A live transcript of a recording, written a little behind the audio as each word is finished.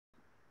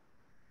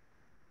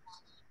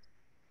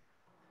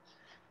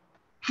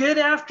Good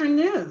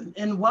afternoon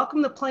and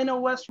welcome to Plano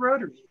West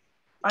Rotary.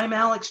 I'm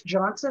Alex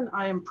Johnson.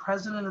 I am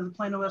president of the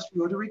Plano West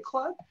Rotary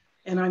Club,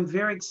 and I'm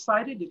very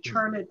excited to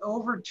turn it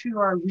over to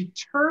our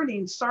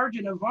returning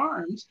Sergeant of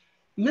Arms,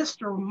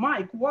 Mr.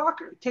 Mike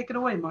Walker. Take it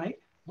away, Mike.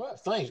 Well,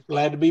 thanks.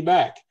 Glad to be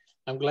back.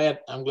 I'm glad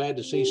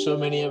to see so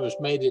many of us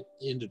made it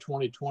into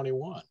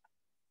 2021.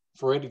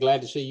 Fred, glad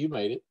to see you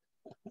made it.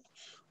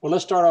 Well,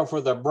 let's start off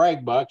with our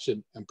brag bucks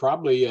and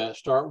probably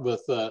start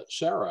with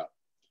Sarah.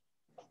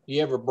 Do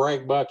you have a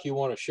brag buck you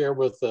want to share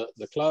with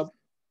the club?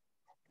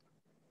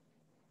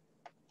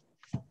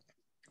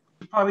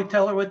 Probably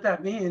tell her what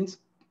that means.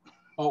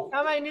 Oh,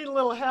 I might need a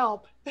little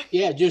help.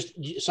 Yeah, just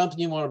something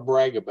you want to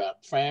brag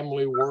about,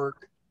 family,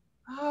 work.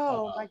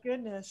 Oh, my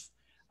goodness.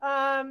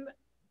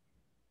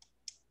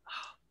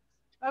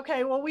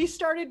 Okay, well, we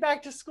started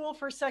back to school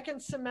for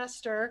second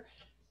semester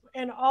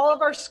and all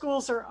of our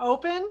schools are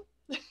open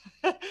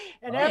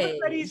and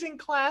everybody's in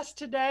class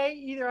today,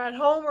 either at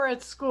home or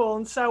at school.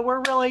 And so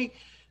we're really,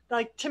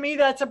 like, to me,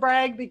 that's a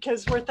brag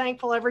because we're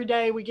thankful every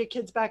day we get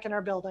kids back in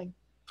our building.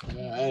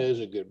 Yeah, that is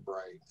a good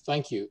brag.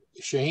 Thank you.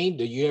 Shaheen,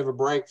 do you have a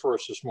brag for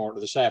us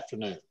this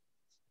afternoon?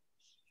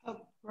 A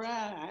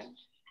brag?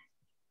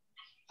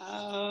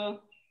 I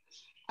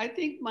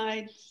think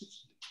my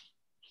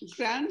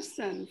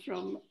grandson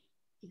from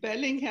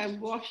Bellingham,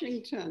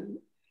 Washington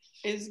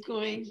is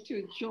going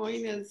to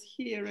join us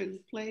here in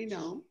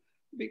Plano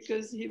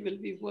because he will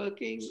be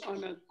working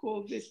on a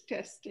COVID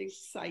testing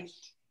site.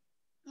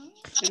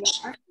 And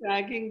I'm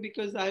bragging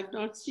because I've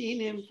not seen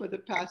him for the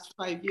past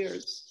 5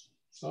 years.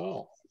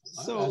 Oh,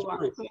 so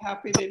I'm so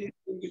happy that he's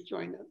going to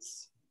join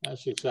us.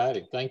 That's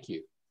exciting. Thank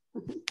you.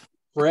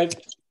 Fred,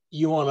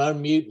 you want to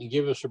unmute and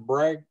give us a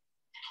brag?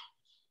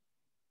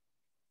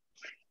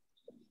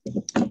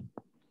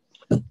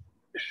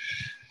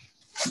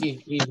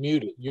 He's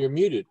muted. You're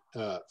muted,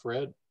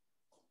 Fred.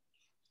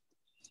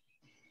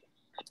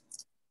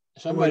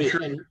 Somebody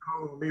sure you're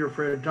calling me or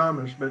Fred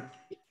Thomas, but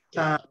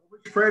I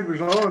wish Fred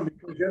was on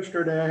because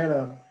yesterday I had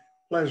a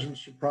pleasant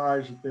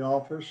surprise at the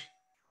office.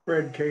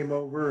 Fred came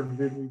over and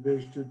we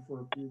visited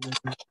for a few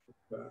minutes.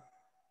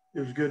 It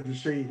was good to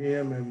see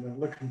him and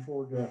looking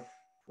forward to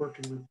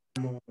working with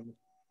him on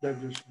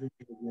Douglas Vision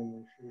again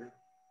this year.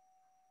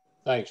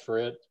 Thanks,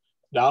 Fred.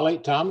 Dolly,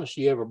 Thomas,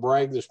 you have a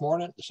brag this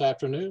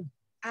afternoon?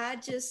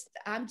 I'm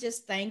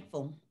just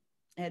thankful.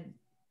 And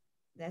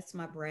that's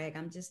my brag.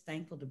 I'm just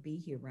thankful to be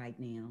here right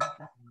now.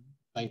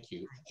 Thank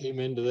you.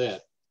 Amen to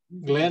that.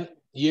 Glenn,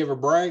 you have a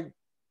brag?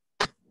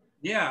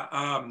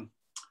 Yeah.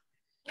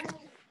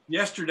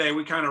 Yesterday,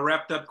 we kind of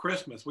wrapped up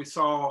Christmas. We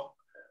saw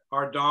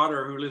our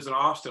daughter who lives in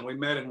Austin. We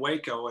met in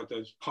Waco at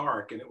this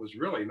park, and it was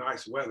really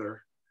nice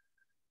weather.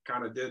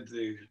 Kind of did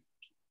the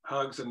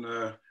hugs and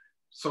the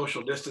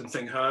social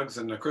distancing hugs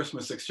and the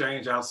Christmas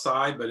exchange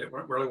outside, but it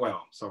went really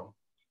well. So.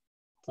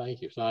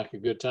 Thank you. Sounds like a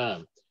good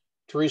time.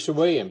 Teresa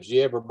Williams, do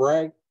you have a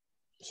brag?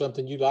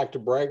 Something you'd like to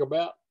brag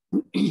about?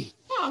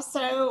 Yeah,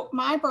 so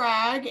my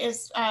brag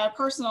is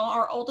personal.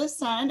 Our oldest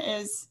son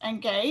is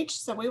engaged,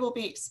 so we will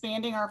be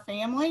expanding our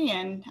family,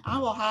 and I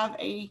will have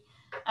a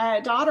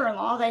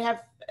daughter-in-law.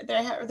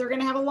 They're going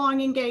to have a long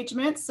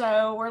engagement,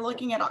 so we're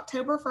looking at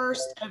October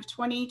 1st of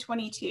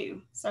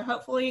 2022. So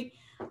hopefully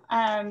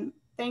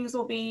things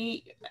will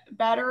be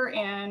better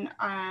and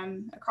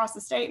across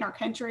the state and our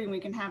country, and we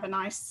can have a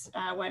nice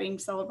wedding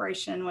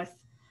celebration with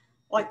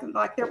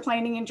like they're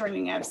planning and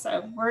dreaming of.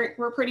 So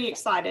we're pretty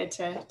excited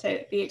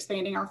to be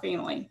expanding our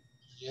family.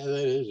 Yeah,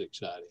 that is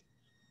exciting.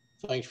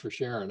 Thanks for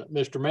sharing it.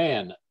 Mr.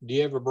 Mann, do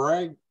you have a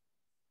brag?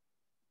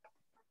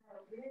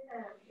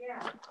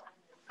 Yeah.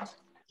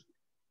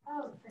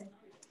 Oh, thank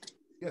you.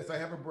 Yes, I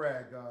have a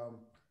brag. I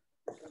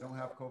don't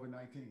have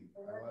COVID-19.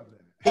 I love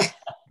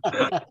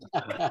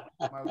that.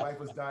 My wife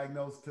was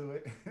diagnosed to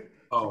it.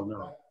 Oh,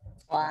 no.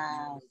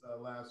 Wow.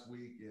 Last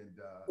week. And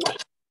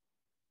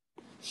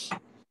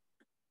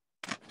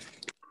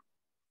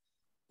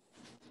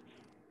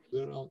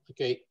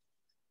okay.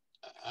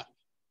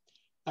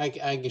 I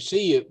can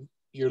see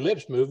your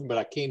lips moving, but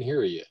I can't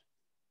hear you.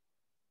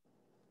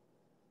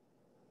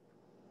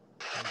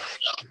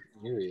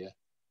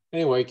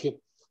 Anyway,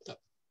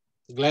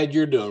 glad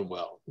you're doing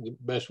well.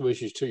 Best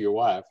wishes to your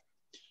wife.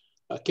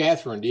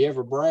 Catherine, do you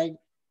ever brag?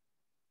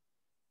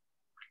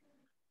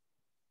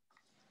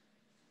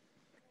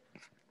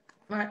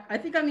 I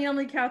think I'm the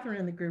only Catherine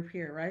in the group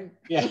here, right?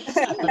 Yeah.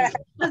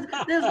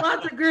 there's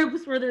lots of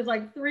groups where there's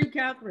like 3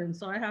 Catherines,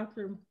 so I have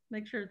to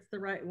make sure it's the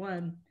right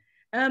one.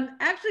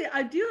 Actually,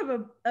 I do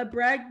have a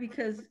brag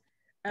because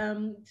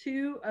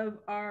 2 of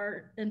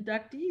our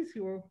inductees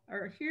who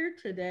are here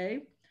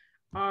today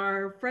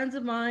are friends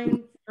of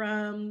mine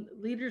from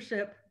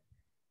leadership,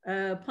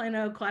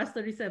 Plano class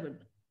 37,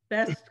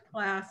 best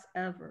class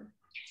ever.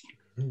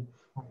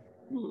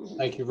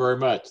 Thank you very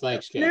much.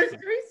 Thanks, Catherine. There's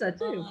Teresa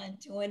too.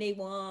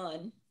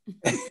 21.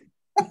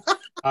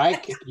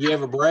 Ike, you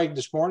have a brag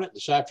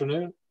this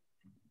afternoon?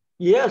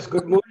 Yes,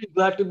 good morning.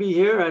 Glad to be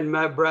here. And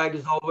my brag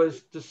is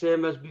always the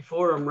same as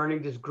before. I'm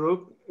running this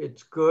group.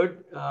 It's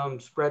good.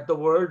 Spread the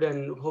word,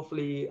 and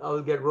hopefully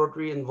I'll get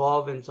Rotary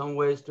involved in some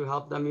ways to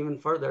help them even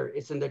further.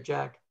 It's in the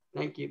Jack.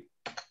 Thank you.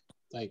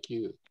 Thank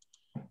you.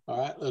 All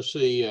right, let's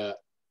see.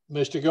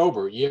 Mr.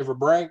 Gober, you ever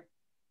brag?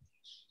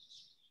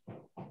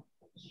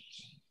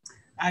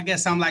 I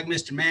guess I'm like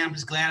Mr. Man. I'm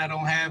just glad I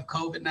don't have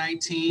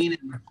COVID-19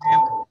 and my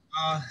family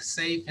are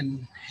safe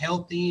and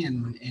healthy,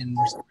 and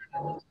we're starting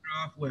to move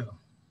off well.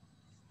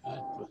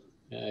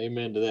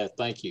 Amen to that.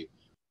 Thank you.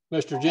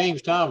 Mr.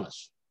 James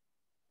Thomas.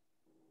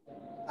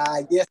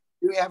 Yes,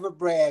 I do have a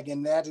brag,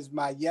 and that is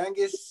my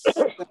youngest,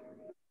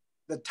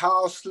 the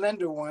tall,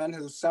 slender one,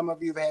 who some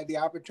of you have had the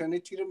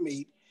opportunity to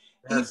meet.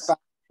 He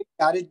finally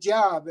got a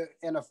job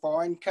in a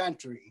foreign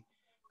country,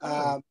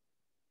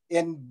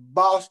 in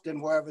Boston,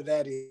 wherever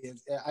that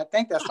is. I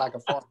think that's like a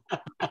foreign.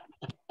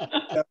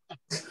 So,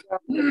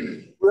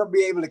 we'll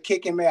be able to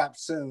kick him out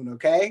soon,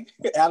 okay?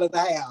 Out of the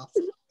house.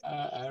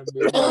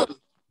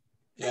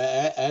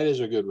 Yeah, that is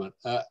a good one.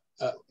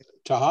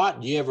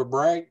 Tahat, do you ever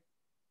brag?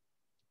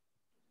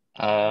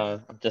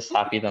 I'm just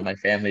happy that my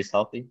family's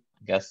healthy.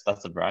 I guess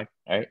that's a brag,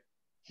 right?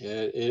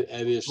 Yeah,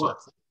 it is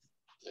something.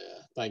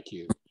 Yeah, thank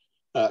you.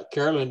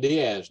 Carolyn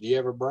Diaz, do you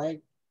ever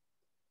brag?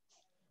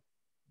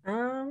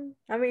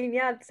 I mean,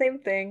 yeah, same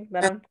thing,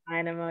 but I'm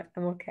fine. I'm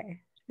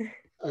okay.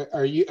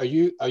 Are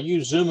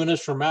you zooming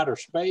us from outer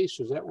space?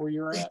 Is that where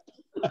you're at?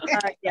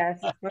 Yes,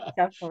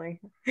 definitely.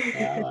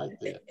 Yeah, I like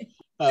that.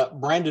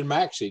 Brandon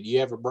Maxey, do you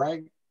ever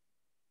brag?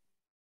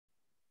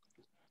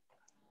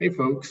 Hey,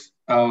 folks.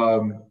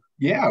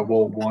 Yeah,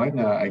 well, one,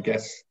 I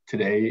guess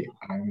today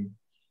I'm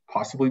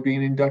possibly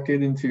being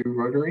inducted into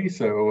Rotary,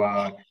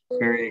 so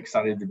very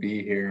excited to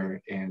be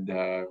here and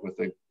with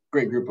a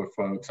great group of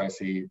folks. I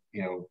see,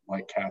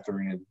 like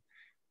Catherine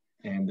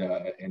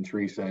and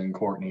Teresa and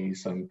Courtney,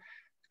 some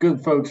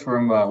good folks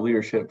from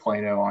Leadership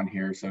Plano on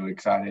here. So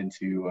excited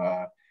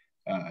to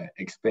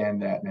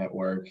expand that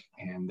network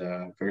and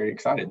very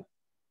excited.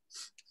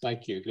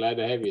 Thank you. Glad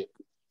to have you.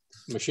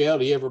 Michelle,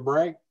 do you ever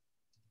brag?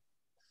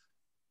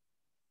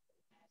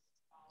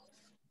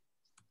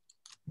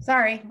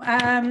 Sorry,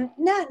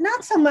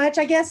 not so much.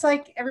 I guess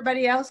like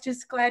everybody else,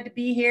 just glad to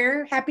be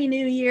here. Happy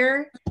New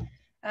Year.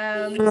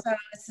 So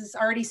this is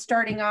already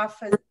starting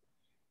off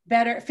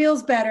better. It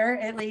feels better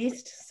at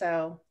least.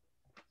 So.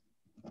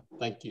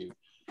 Thank you.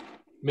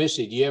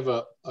 Missy, do you have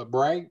a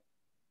brag?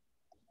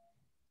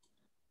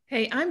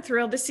 Hey, I'm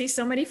thrilled to see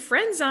so many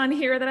friends on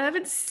here that I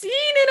haven't seen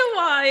in a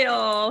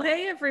while.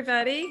 Hey,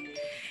 everybody.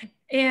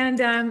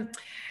 And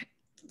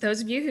those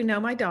of you who know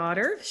my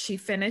daughter, she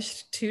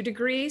finished 2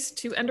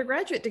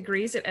 undergraduate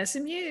degrees at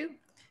SMU,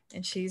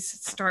 and she's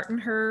starting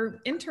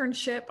her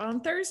internship on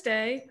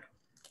Thursday.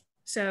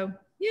 So,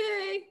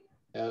 yay.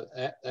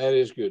 That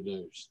is good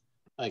news.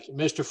 Thank you.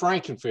 Mr.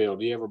 Frankenfield,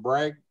 do you ever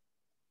brag?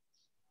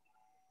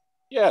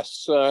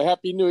 Yes,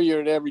 Happy New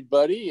Year to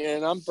everybody.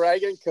 And I'm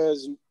bragging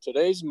because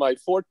today's my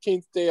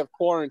 14th day of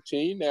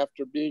quarantine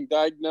after being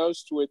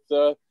diagnosed with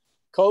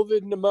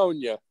COVID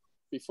pneumonia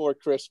before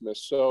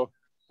Christmas. So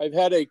I've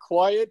had a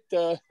quiet,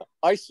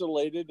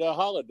 isolated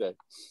holiday,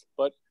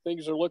 but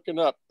things are looking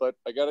up. But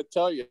I got to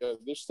tell you,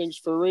 this thing's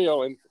for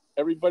real, and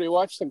everybody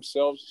watch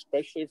themselves,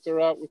 especially if they're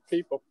out with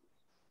people.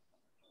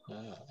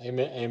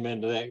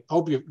 Amen to that.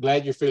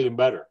 Glad you're feeling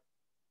better.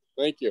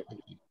 Thank you.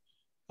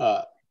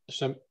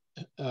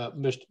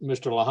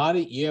 Mr.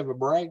 Lahani, you have a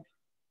brag?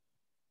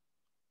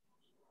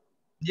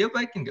 Yep,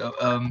 I can go.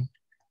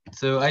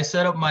 So I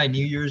set up my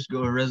New Year's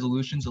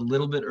resolutions a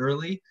little bit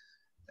early,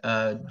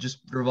 just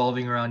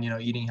revolving around,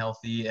 eating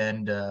healthy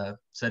and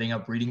setting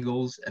up reading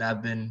goals. And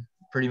I've been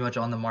pretty much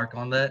on the mark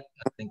on that.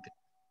 I think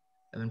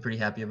I've been pretty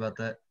happy about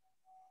that.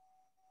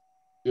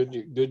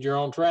 Good, you're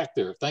on track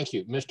there. Thank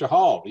you. Mr.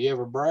 Hall, do you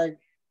ever brag?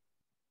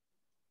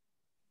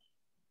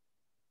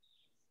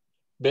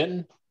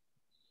 Benton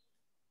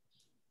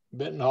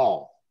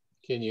Hall,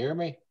 can you hear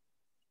me?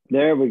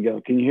 There we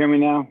go. Can you hear me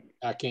now?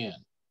 I can.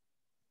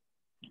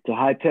 It's a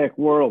high-tech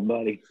world,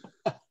 buddy.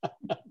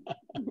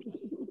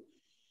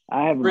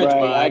 I have a brag.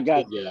 I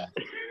got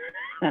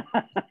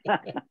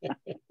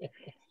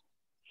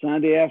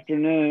Sunday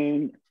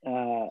afternoon,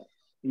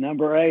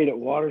 number 8 at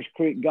Waters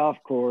Creek Golf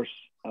Course.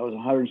 I was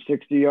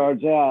 160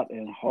 yards out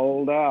and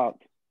holed out.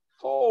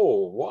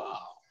 Oh, wow.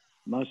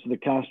 Most of the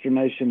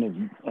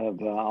consternation of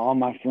all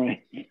my friends.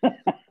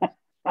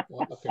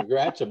 Well,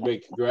 congrats,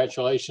 big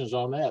congratulations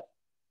on that.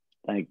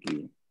 Thank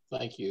you.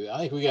 Thank you. I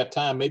think we got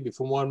time maybe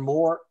for one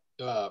more.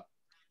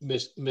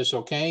 Miss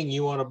O'Kane,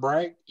 you want to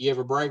brag? You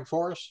ever brag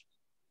for us?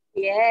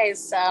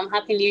 Yes,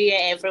 Happy New Year,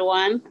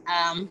 everyone.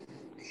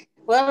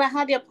 Well, I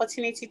had the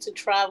opportunity to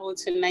travel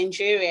to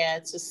Nigeria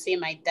to see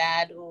my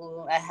dad,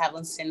 who I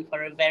haven't seen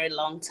for a very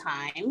long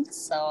time.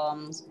 So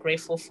I'm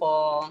grateful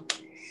for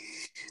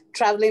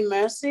traveling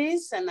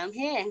mercies, and I'm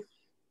here.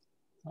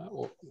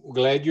 Well,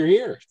 glad you're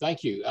here.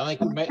 Thank you. I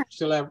think we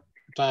still have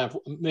time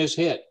for Ms.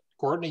 Hitt.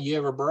 Courtney, you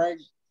ever brag?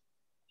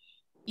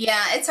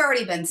 Yeah, it's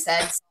already been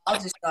said, so I'll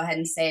just go ahead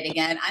and say it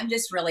again. I'm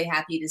just really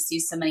happy to see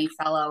so many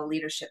fellow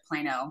Leadership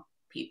Plano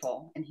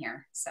people in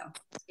here. So,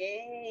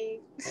 Yay.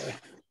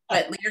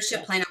 but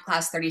leadership Plano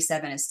class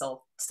 37 is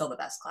still the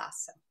best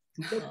class.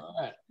 So. All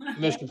right,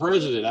 Mr.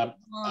 President,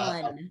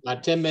 my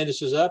 10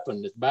 minutes is up,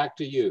 and it's back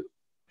to you.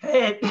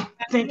 Hey,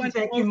 thank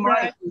you,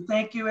 Mike, and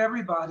thank you,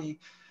 everybody.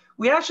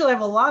 We actually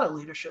have a lot of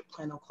leadership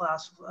Plano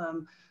class.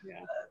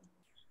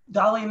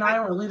 Dolly and I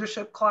were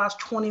leadership class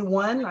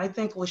 21. I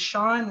think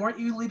LaShawn, weren't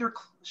you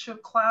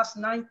leadership class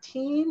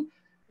 19?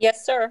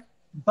 Yes, sir.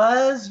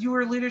 Buzz, you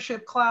were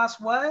leadership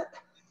class what?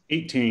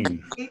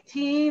 18.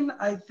 18.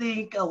 I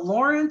think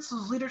Lawrence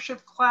was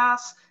leadership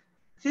class,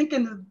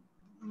 thinking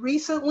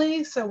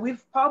recently. So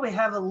we've probably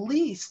have at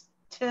least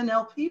 10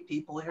 LP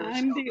people here.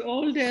 I'm the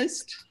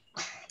oldest.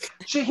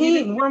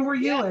 Shaheen, when were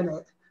you in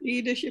it?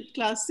 Leadership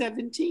class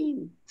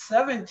 17.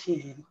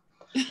 17.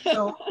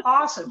 So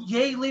awesome.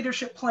 Yay,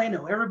 Leadership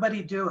Plano.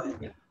 Everybody do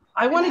it.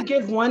 I want to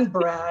give one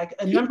brag.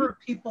 A number of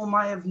people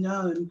might have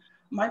known.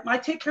 I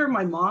take care of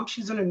my mom.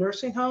 She's in a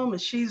nursing home,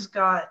 and she's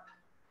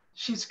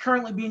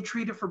currently being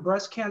treated for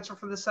breast cancer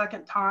for the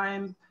second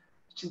time.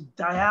 She's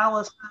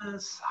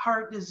dialysis,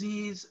 heart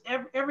disease,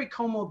 every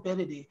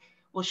comorbidity.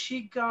 Well,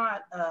 she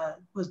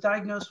was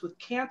diagnosed with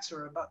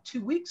cancer about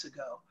 2 weeks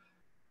ago.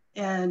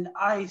 And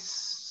I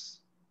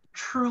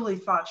truly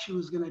thought she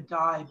was going to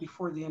die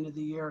before the end of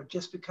the year,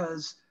 just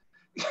because,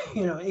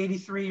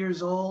 83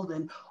 years old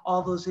and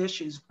all those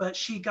issues, but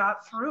she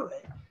got through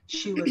it.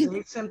 She was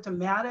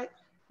asymptomatic.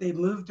 They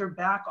moved her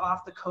back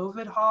off the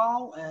COVID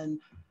hall, and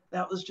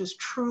that was just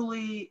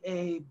truly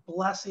a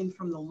blessing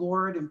from the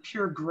Lord and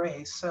pure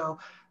grace. So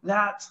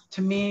that,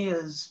 to me,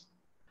 is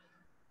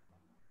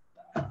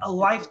a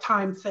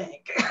lifetime thing.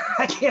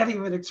 I can't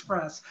even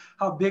express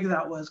how big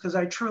that was, because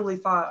I truly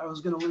thought I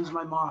was going to lose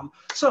my mom.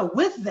 So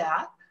with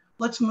that,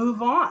 let's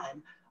move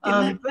on.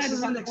 This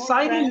is an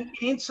exciting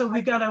meeting, so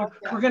we're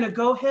going to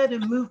go ahead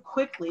and move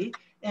quickly.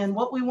 And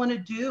what we want to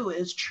do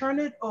is turn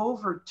it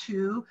over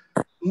to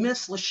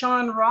Miss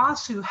LaShawn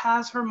Ross, who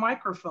has her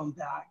microphone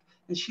back,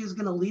 and she's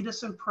going to lead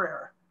us in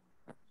prayer.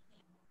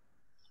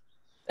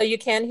 So you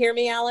can hear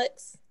me,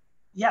 Alex?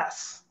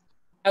 Yes.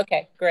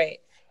 Okay, great.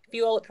 If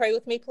you will pray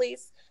with me,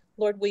 please.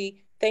 Lord,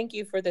 we thank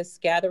you for this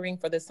gathering,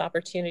 for this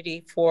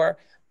opportunity, for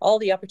all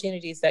the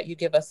opportunities that you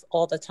give us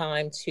all the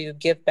time to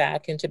give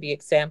back and to be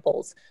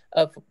examples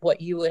of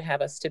what you would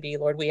have us to be.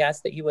 Lord, we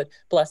ask that you would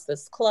bless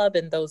this club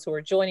and those who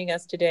are joining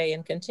us today,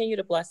 and continue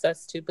to bless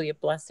us to be a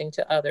blessing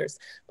to others.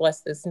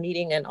 Bless this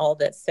meeting and all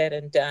that's said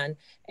and done,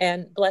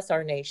 and bless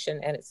our nation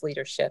and its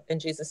leadership. In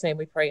Jesus' name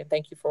we pray, and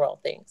thank you for all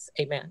things.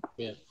 Amen.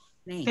 Yeah.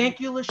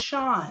 Thank you,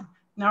 LaShawn.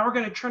 Now we're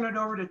going to turn it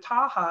over to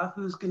Taha,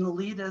 who's going to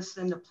lead us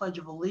in the Pledge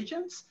of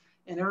Allegiance,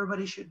 and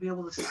everybody should be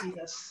able to see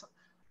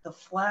the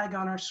flag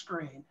on our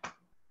screen.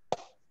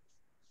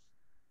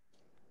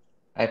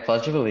 I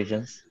pledge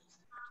allegiance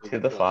to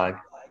the flag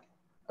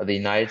of the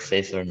United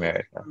States of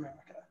America,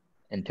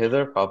 and to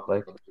the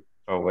republic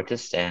for which it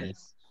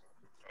stands,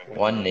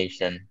 one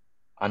nation,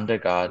 under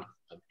God,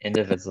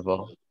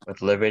 indivisible,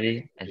 with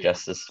liberty and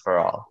justice for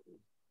all.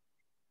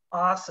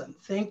 Awesome.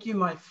 Thank you,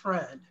 my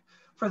friend.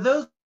 For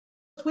those,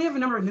 we have a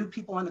number of new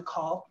people on the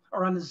call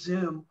or on the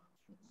Zoom.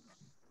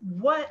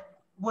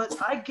 What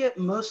I get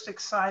most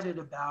excited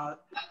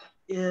about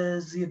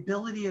is the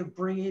ability of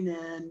bringing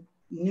in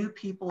new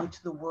people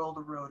into the world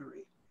of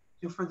Rotary.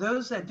 And for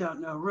those that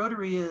don't know,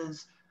 Rotary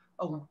is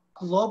a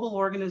global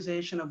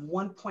organization of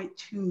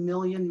 1.2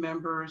 million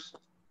members,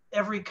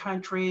 every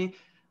country,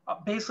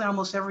 basically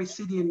almost every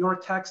city in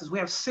North Texas. We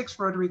have 6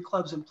 Rotary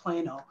clubs in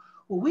Plano.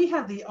 Well, we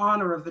had the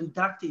honor of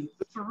inducting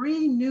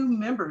 3 new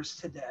members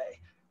today,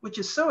 which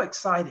is so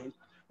exciting.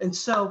 And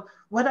so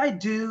what I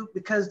do,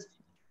 because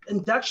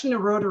induction to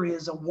Rotary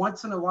is a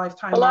once in a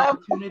lifetime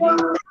opportunity,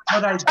 but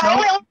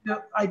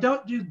I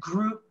don't do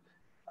group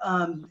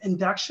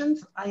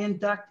inductions. I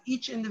induct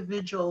each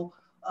individual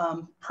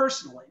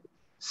personally.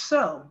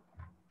 So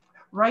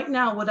right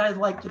now, what I'd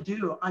like to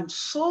do, I'm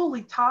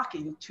solely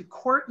talking to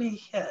Courtney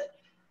Hitt.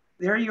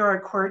 There you are,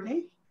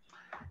 Courtney.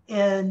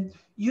 And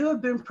you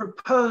have been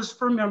proposed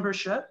for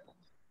membership,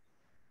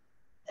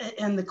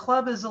 and the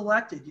club has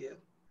elected you.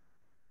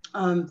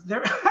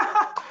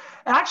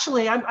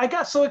 Actually, I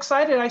got so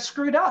excited I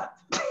screwed up.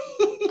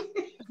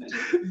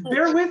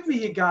 Bear with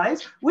me, you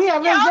guys. We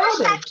haven't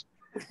voted.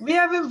 We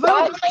haven't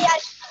voted.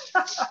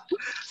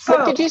 So,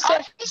 what did you say?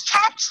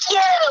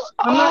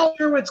 I'm not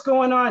sure what's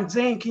going on.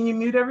 Zane, can you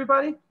mute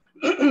everybody?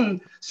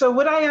 So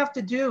what I have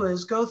to do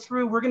is go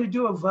through, we're going to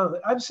do a vote.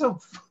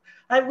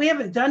 We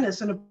haven't done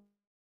this in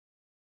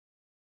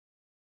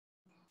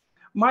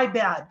my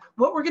bad.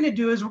 What we're going to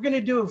do is we're going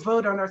to do a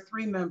vote on our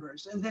 3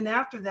 members. And then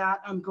after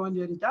that, I'm going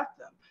to induct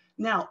them.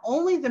 Now,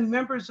 only the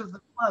members of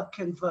the club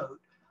can vote.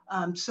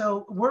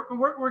 So what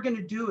we're going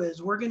to do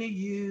is we're going to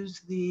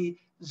use the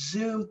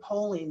Zoom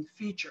polling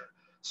feature.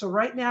 So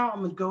right now, I'm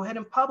going to go ahead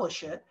and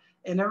publish it,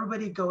 and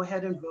everybody go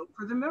ahead and vote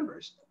for the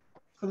members,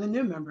 for the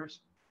new members.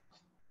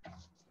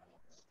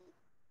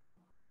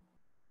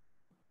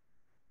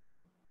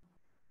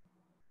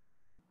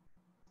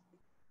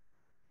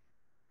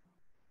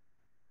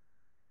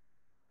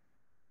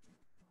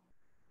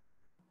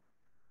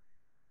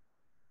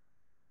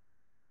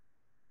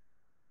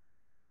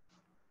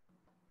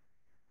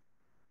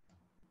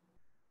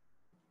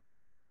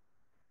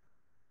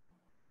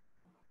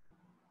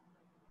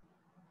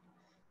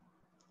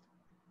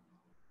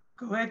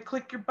 Go ahead,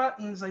 click your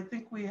buttons. I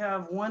think we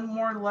have one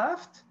more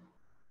left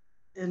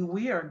and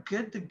we are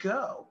good to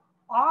go.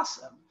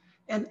 Awesome.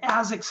 And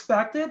as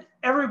expected,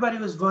 everybody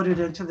was voted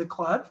into the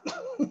club.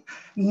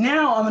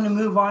 Now I'm going to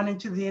move on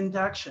into the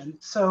induction.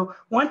 So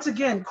once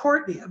again,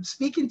 Courtney, I'm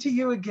speaking to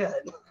you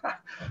again.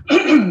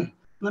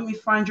 Let me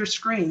find your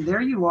screen.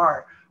 There you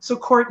are. So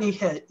Courtney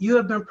Hitt, you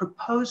have been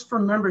proposed for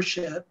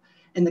membership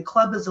and the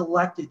club has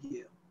elected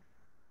you.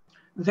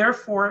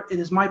 Therefore, it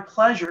is my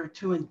pleasure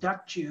to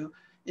induct you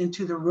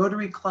into the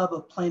Rotary Club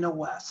of Plano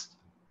West.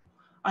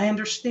 I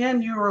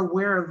understand you are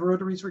aware of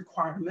Rotary's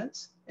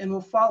requirements and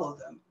will follow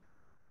them.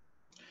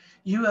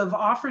 You have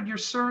offered your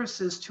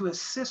services to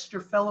assist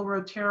your fellow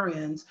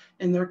Rotarians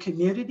in their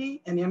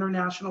community and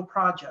international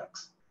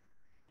projects.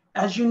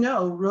 As you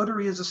know,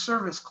 Rotary is a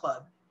service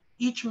club,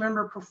 each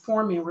member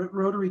performing what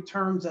Rotary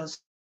terms as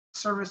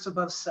service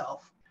above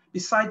self.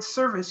 Besides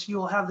service, you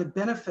will have the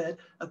benefit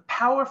of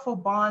powerful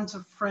bonds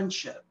of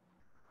friendship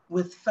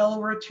with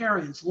fellow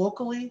Rotarians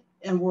locally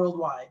and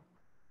worldwide.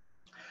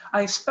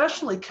 I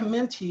especially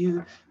commend to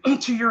you,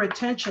 to your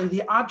attention,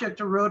 the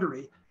object of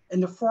Rotary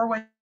and the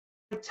four-way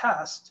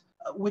test,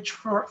 which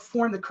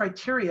form the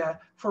criteria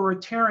for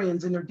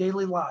Rotarians in their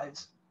daily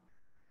lives.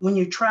 When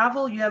you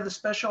travel, you have the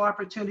special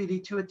opportunity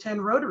to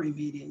attend Rotary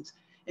meetings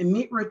and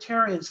meet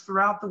Rotarians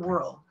throughout the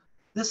world.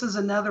 This is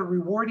another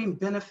rewarding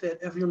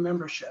benefit of your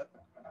membership.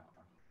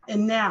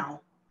 And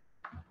now,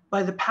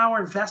 by the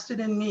power vested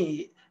in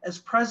me as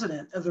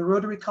president of the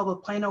Rotary Club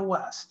of Plano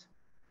West,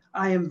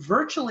 I am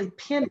virtually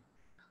pinning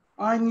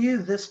on you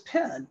this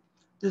pin,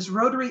 this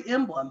Rotary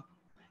emblem,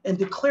 and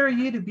declare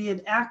you to be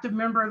an active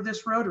member of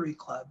this Rotary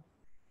Club.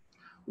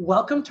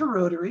 Welcome to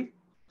Rotary.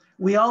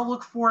 We all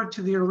look forward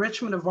to the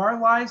enrichment of our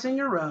lives and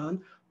your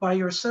own by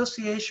your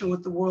association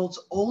with the world's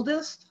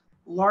oldest,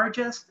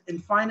 largest,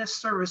 and finest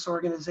service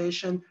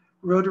organization,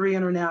 Rotary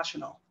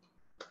International.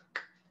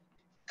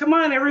 Come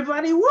on,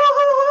 everybody.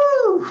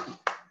 Woo-hoo-hoo!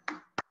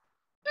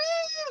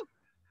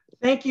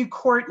 Thank you,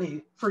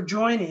 Courtney, for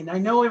joining. I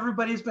know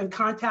everybody's been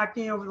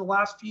contacting you over the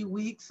last few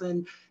weeks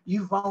and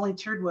you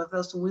volunteered with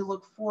us, and we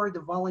look forward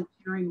to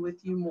volunteering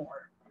with you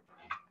more.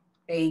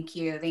 Thank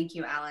you. Thank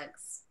you,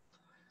 Alex.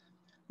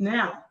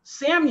 Now,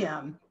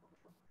 Samyam,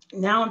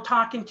 now I'm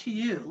talking to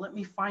you. Let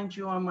me find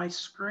you on my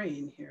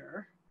screen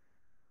here.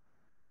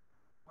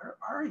 Where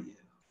are you?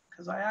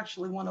 Because I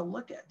actually want to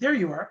look at, there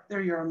you are.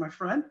 There you are, my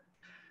friend.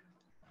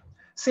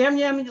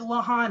 Samyam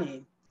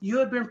Lahani, you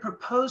have been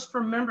proposed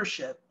for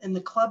membership and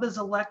the club has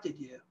elected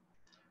you.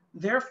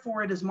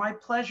 Therefore, it is my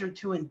pleasure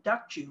to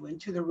induct you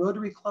into the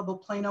Rotary Club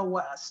of Plano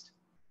West.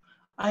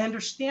 I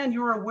understand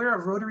you are aware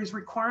of Rotary's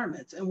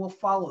requirements and will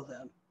follow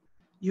them.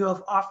 You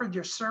have offered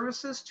your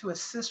services to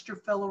assist your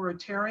fellow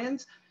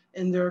Rotarians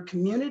in their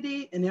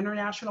community and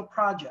international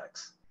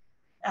projects.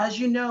 As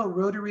you know,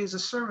 Rotary is a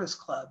service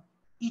club,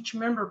 each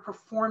member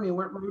performing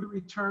what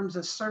Rotary terms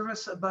as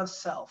service above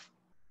self.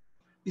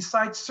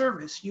 Besides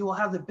service, you will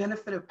have the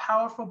benefit of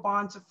powerful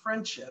bonds of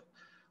friendship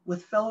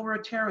with fellow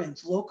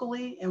Rotarians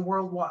locally and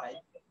worldwide.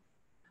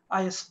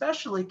 I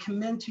especially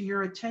commend to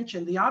your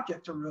attention the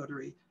object of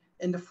Rotary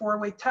and the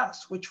four-way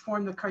tests, which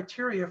form the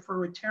criteria for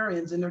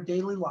Rotarians in their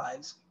daily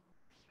lives.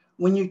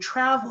 When you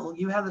travel,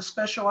 you have the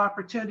special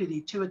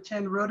opportunity to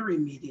attend Rotary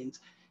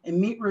meetings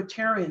and meet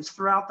Rotarians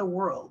throughout the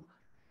world.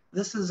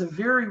 This is a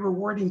very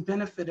rewarding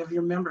benefit of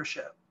your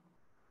membership.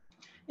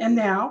 And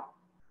now,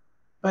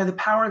 by the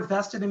power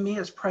vested in me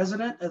as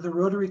president of the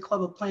Rotary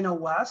Club of Plano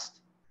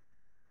West,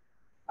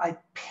 I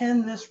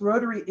pin this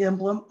Rotary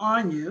emblem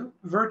on you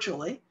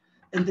virtually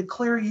and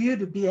declare you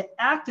to be an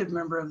active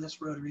member of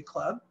this Rotary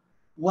Club.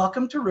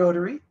 Welcome to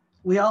Rotary.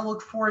 We all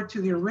look forward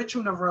to the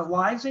enrichment of our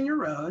lives and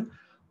your own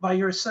by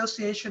your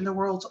association, the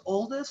world's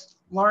oldest,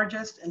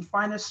 largest, and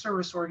finest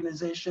service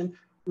organization,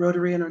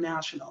 Rotary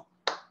International.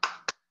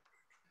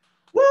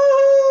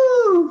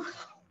 Woo!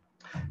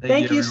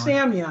 Thank you,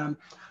 Samyam.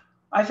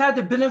 I've had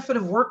the benefit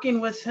of working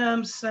with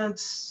him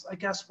since, I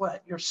guess,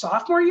 what, your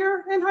sophomore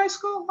year in high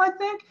school, I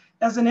think,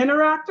 as an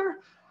interactor.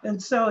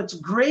 And so it's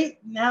great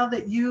now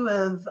that you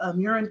have,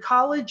 you're in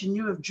college and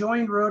you have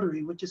joined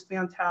Rotary, which is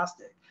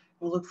fantastic.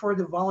 We'll look forward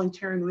to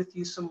volunteering with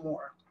you some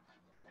more.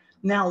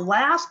 Now,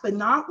 last but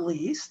not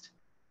least,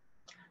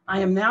 I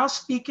am now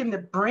speaking to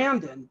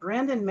Brandon.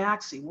 Brandon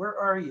Maxey, where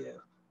are you?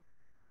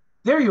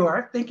 There you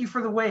are. Thank you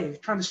for the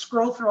wave. Trying to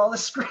scroll through all the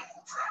screens.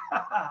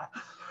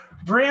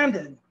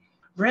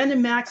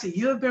 Brandon Maxey,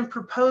 you have been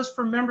proposed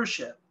for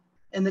membership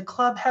and the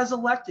club has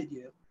elected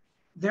you.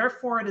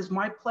 Therefore, it is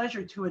my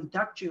pleasure to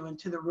induct you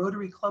into the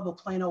Rotary Club of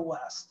Plano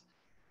West.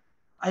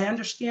 I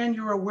understand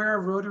you are aware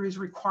of Rotary's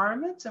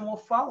requirements and will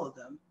follow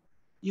them.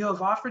 You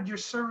have offered your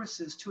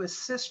services to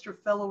assist your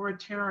fellow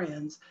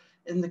Rotarians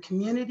in the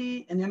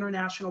community and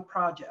international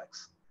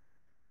projects.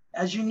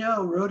 As you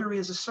know, Rotary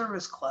is a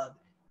service club,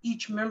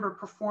 each member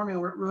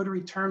performing what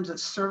Rotary terms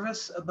as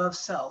service above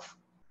self.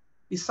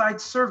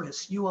 Besides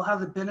service, you will have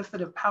the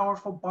benefit of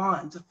powerful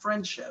bonds of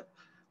friendship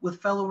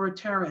with fellow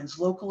Rotarians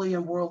locally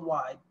and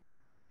worldwide.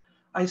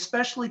 I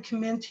especially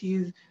commend to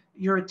you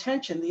your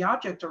attention, the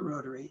object of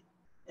Rotary,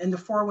 and the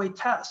 4-way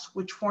tests,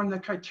 which form the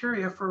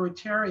criteria for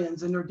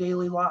Rotarians in their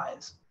daily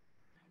lives.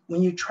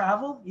 When you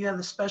travel, you have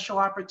the special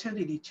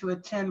opportunity to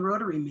attend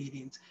Rotary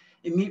meetings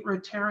and meet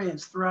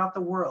Rotarians throughout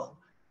the world.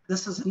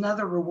 This is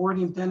another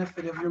rewarding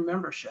benefit of your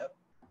membership.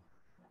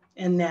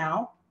 And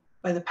now,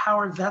 by the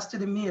power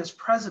vested in me as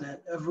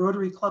president of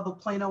Rotary Club of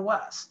Plano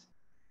West,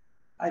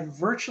 I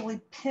virtually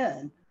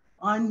pin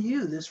on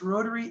you this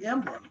Rotary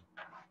emblem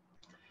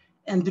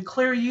and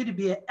declare you to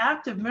be an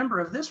active member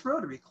of this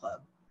Rotary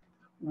Club.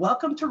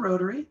 Welcome to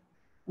Rotary.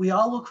 We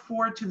all look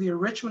forward to the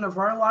enrichment of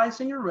our lives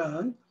and your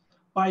own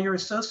by your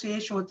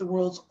association with the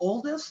world's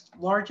oldest,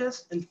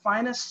 largest, and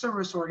finest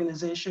service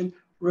organization,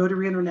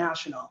 Rotary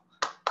International.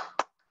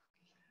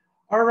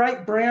 All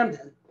right,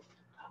 Brandon,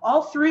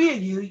 all three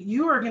of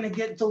you are going to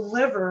get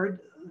delivered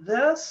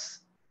this,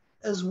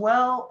 as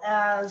well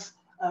as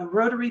a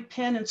Rotary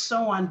pin and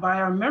so on, by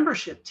our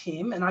membership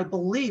team. And I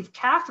believe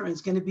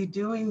Catherine's going to be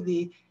doing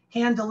the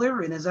hand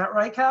delivering. Is that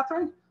right,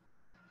 Catherine?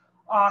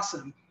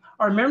 Awesome.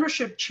 Our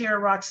membership chair,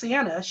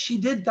 Roxana, she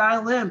did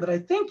dial in, but I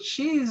think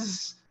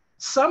she's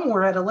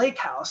somewhere at a lake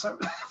house,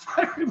 if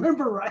I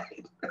remember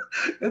right.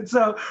 And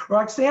so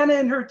Roxana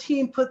and her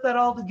team put that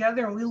all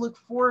together, and we look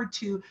forward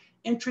to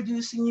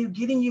introducing you,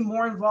 getting you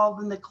more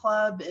involved in the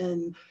club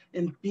and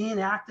being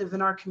active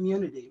in our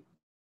community,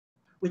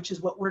 which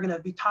is what we're going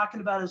to be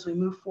talking about as we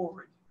move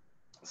forward.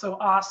 So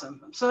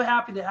awesome. I'm so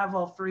happy to have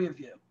all three of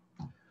you.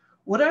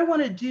 What I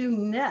want to do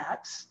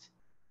next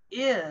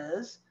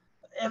is,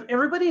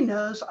 everybody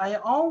knows I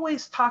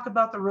always talk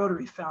about the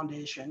Rotary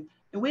Foundation,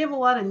 and we have a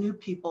lot of new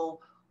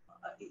people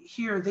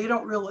here. They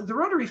don't realize the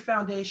Rotary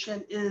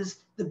Foundation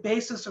is the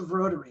basis of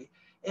Rotary.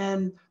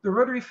 And the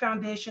Rotary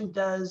Foundation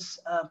does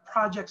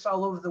projects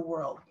all over the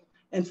world.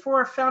 And for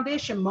our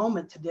foundation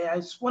moment today, I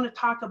just want to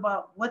talk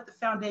about what the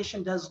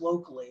foundation does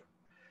locally.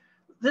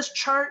 This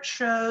chart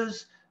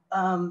shows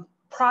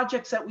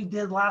projects that we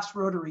did last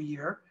Rotary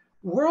year.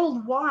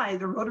 Worldwide,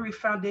 the Rotary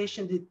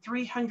Foundation did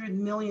 $300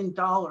 million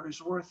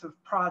worth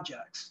of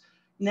projects.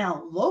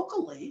 Now,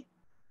 locally,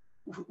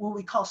 what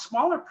we call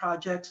smaller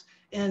projects,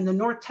 in the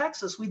North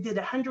Texas, we did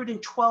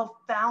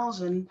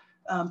 112,000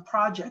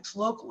 projects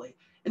locally.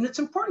 And it's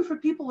important for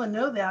people to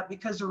know that,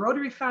 because the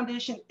Rotary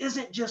Foundation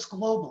isn't just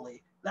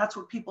globally. That's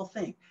what people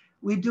think.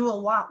 We do a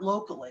lot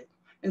locally.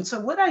 And so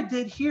what I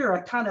did here,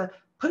 I kind of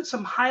put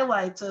some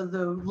highlights of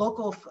the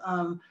local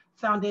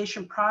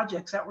foundation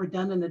projects that were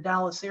done in the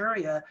Dallas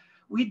area.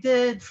 We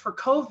did, for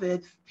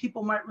COVID,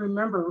 people might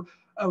remember,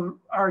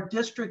 our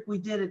district, we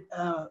did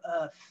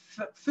a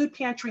food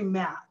pantry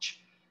match.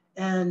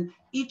 And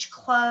each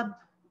club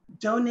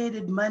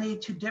donated money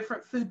to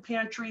different food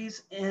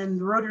pantries, and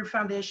the Rotary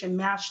Foundation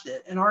matched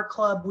it. In our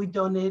club, we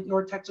donated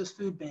North Texas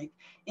Food Bank.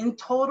 In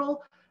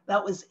total,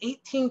 that was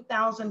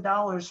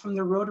 $18,000 from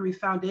the Rotary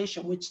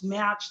Foundation, which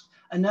matched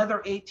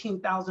another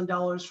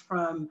 $18,000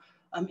 from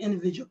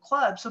individual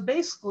clubs. So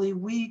basically,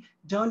 we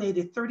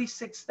donated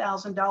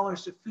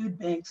 $36,000 to food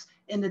banks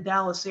in the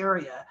Dallas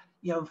area,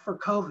 for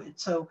COVID.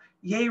 So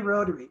yay,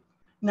 Rotary.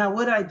 Now,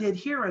 what I did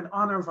here in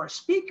honor of our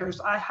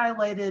speakers, I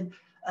highlighted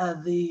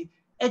the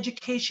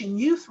education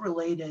youth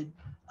related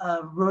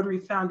Rotary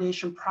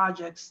Foundation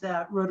projects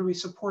that Rotary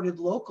supported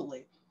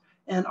locally.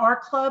 And our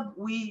club,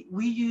 we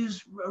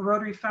use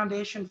Rotary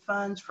Foundation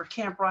funds for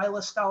Camp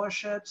Ryla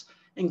scholarships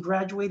and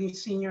graduating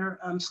senior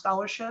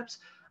scholarships.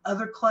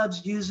 Other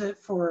clubs use it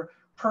for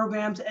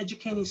programs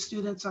educating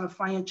students on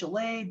financial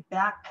aid,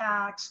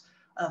 backpacks,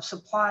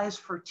 supplies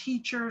for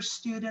teachers,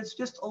 students,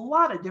 just a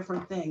lot of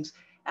different things.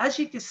 As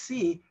you can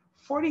see,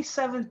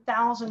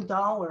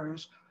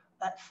 $47,000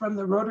 from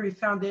the Rotary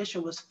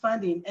Foundation was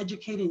funding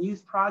educating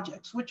youth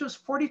projects, which was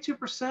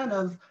 42%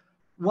 of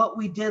what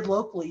we did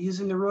locally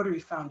using the Rotary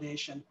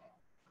Foundation.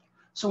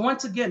 So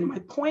once again, my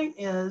point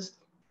is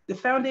the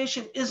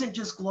foundation isn't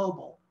just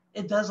global.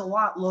 It does a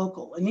lot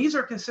local. And these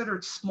are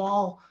considered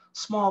small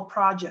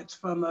projects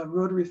from a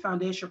Rotary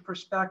Foundation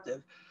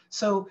perspective.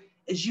 So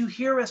as you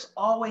hear us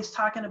always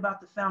talking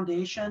about the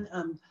foundation,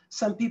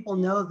 some people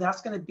know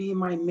that's going to be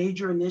my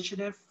major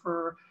initiative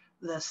for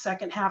the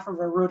second half of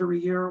our Rotary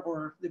year,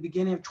 or the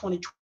beginning of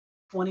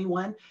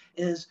 2021,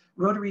 is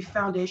Rotary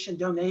Foundation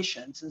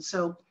donations. And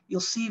so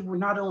you'll see we're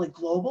not only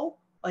global,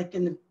 like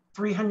in the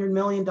 $300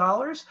 million,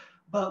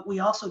 but we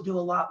also do a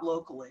lot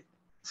locally.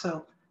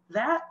 So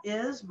that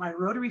is my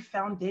Rotary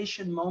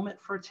Foundation moment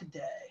for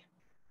today.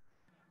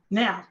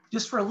 Now,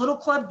 just for a little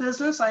club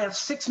business, I have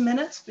 6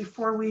 minutes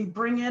before we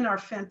bring in our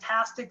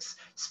fantastic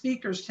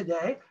speakers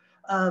today.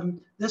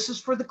 This is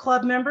for the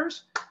club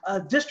members.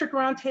 District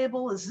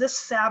Roundtable is this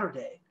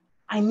Saturday.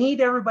 I need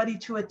everybody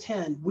to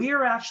attend. We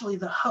are actually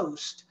the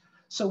host.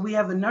 So we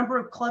have a number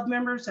of club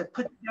members that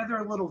put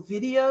together little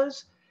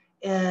videos,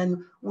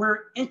 and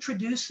we're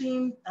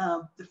introducing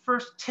the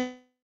first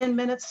 10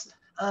 minutes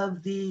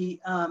of the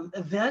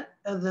event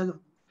of the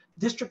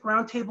District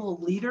Roundtable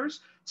of Leaders.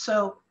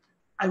 So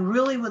I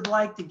really would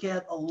like to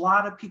get a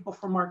lot of people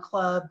from our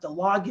club to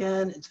log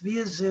in. It's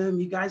via Zoom.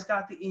 You guys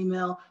got the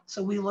email,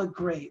 so we look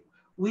great.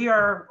 We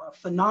are a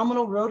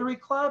phenomenal Rotary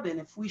Club, and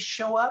if we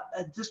show up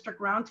at District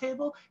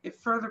Roundtable, it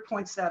further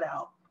points that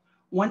out.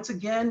 Once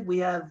again, we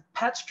have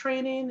PETS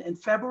training in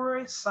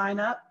February. Sign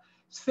up.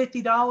 It's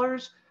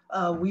 $50.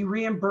 We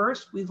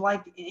reimburse.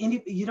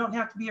 You don't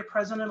have to be a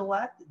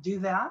president-elect. Do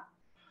that.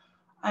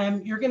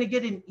 You're going to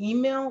get an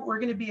email. We're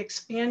going to be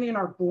expanding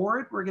our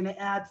board. We're going to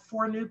add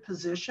 4 new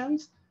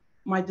positions.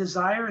 My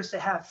desire is to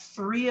have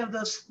 3 of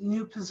those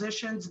new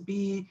positions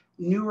be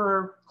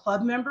newer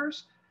club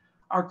members.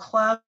 Our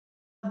club,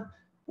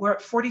 we're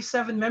at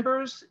 47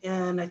 members,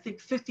 and I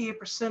think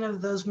 58%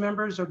 of those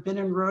members have been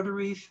in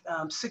Rotary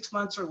 6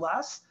 months or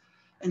less.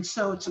 And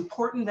so it's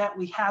important that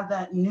we have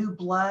that new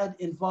blood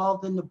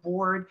involved in the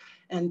board.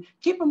 And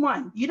keep in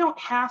mind, you don't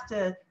have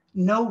to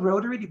know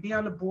Rotary to be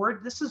on the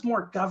board. This is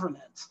more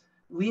governance.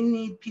 We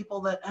need people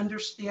that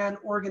understand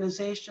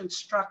organization,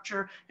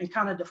 structure, and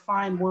kind of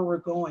define where we're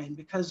going,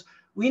 because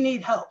we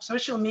need help,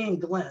 especially me and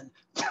Glenn,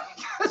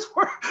 because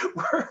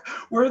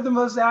we're the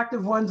most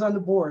active ones on the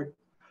board.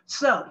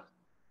 So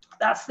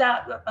that's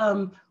that,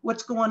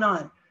 what's going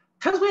on.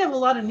 Because we have a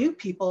lot of new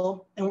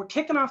people and we're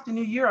kicking off the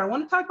new year, I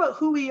want to talk about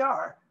who we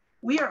are.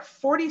 We are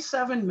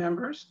 47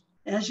 members.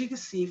 And as you can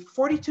see,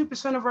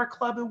 42% of our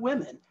club are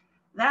women.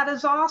 That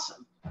is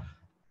awesome.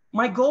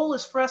 My goal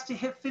is for us to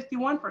hit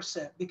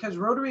 51% because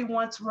Rotary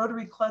wants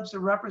Rotary clubs to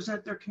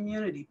represent their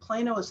community.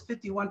 Plano is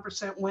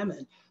 51%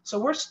 women. So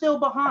we're still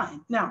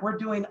behind. Now we're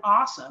doing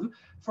awesome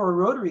for a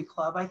Rotary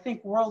club. I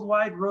think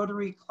worldwide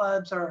Rotary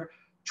clubs are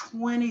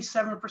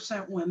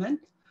 27% women,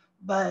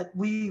 but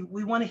we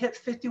want to hit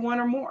 51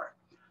 or more.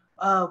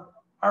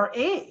 Our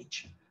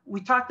age,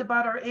 we talked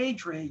about our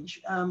age range.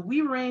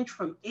 We range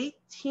from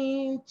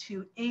 18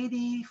 to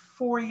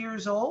 84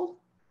 years old.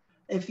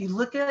 If you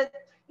look at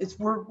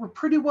we're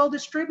pretty well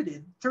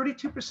distributed.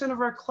 32%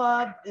 of our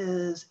club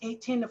is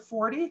 18 to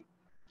 40,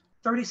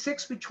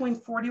 36 between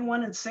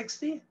 41 and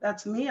 60.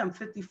 That's me, I'm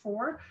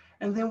 54.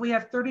 And then we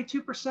have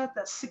 32%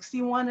 that's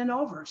 61 and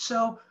over.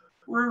 So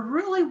we're a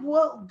really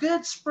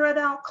good spread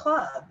out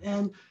club.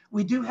 And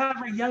we do have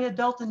our young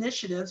adult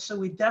initiative. So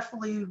we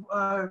definitely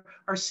are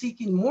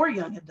seeking more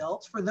young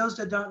adults. For those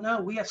that don't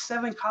know, we have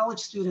 7 college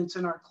students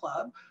in our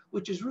club,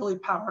 which is really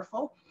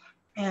powerful.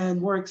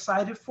 And we're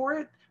excited for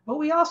it. But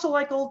we also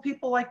like old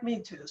people like me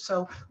too.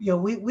 So,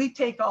 we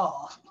take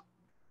all.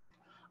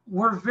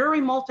 We're very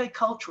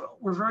multicultural.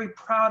 We're very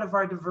proud of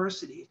our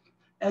diversity.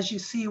 As you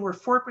see, we're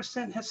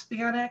 4%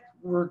 Hispanic.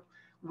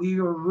 We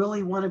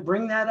really want to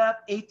bring that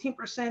up.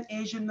 18%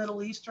 Asian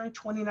Middle Eastern,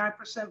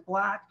 29%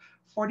 Black,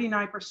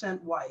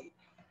 49% white.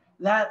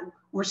 That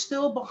we're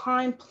still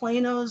behind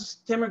Plano's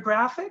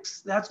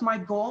demographics. That's my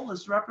goal,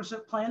 is to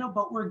represent Plano,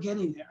 but we're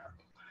getting there.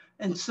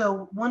 And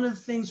so one of the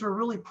things we're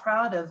really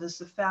proud of is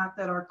the fact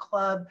that our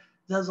club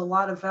does a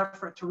lot of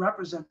effort to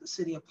represent the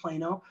city of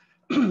Plano.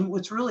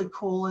 What's really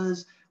cool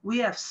is we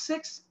have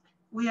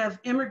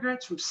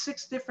immigrants from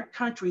 6 different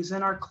countries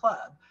in our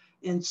club.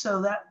 And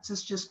so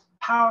that's just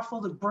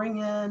powerful to bring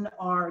in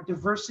our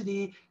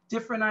diversity,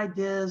 different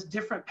ideas,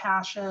 different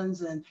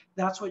passions, and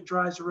that's what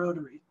drives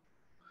Rotary.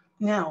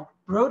 Now,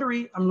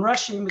 Rotary, I'm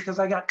rushing because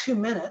I got 2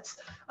 minutes.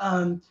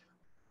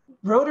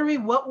 Rotary,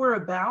 what we're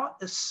about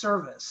is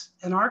service,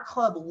 and our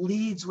club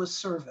leads with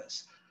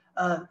service.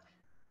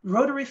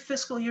 Rotary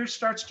fiscal year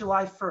starts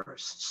July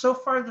 1st. So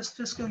far this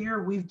fiscal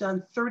year, we've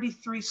done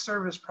 33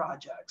 service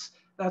projects.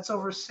 That's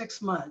over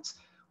 6 months.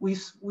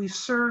 We've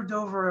served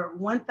over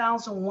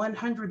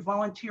 1,100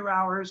 volunteer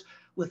hours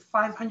with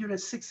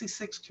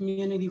 566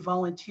 community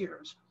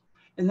volunteers.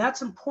 And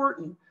that's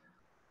important.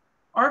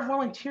 Our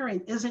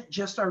volunteering isn't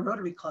just our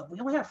Rotary Club. We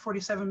only have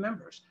 47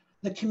 members.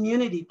 The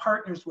community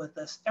partners with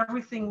us.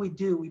 Everything we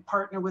do, we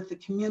partner with the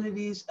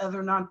communities,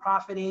 other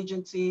nonprofit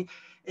agency,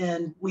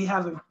 and we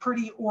have a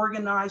pretty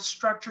organized,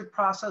 structured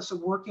process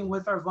of working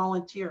with our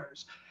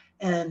volunteers.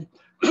 And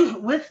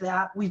with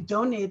that, we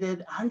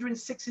donated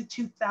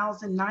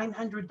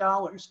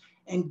 $162,900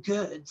 in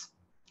goods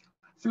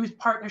through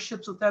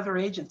partnerships with other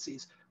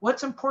agencies.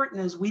 What's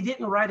important is we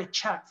didn't write a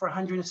check for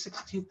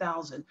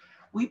 $162,000.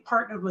 We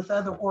partnered with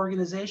other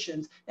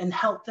organizations and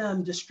helped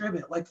them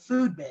distribute, like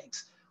food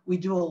banks. We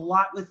do a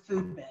lot with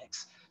food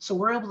banks. So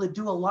we're able to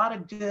do a lot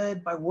of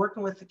good by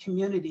working with the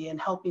community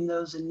and helping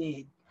those in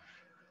need.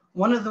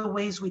 One of the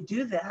ways we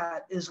do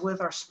that is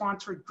with our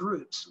sponsored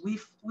groups. We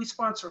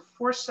sponsor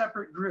 4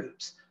 separate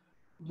groups.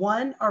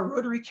 One, our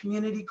Rotary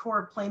Community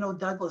Corps Plano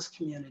Douglas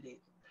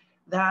community.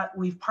 That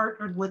we've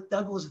partnered with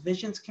Douglas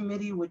Visions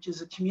Committee, which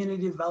is a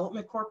community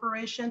development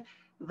corporation.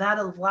 That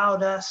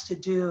allowed us to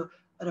do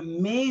an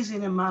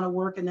amazing amount of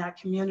work in that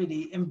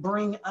community and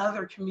bring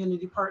other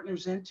community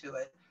partners into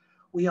it.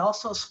 We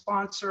also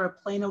sponsor a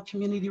Plano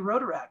Community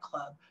Rotaract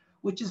Club,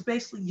 which is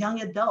basically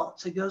young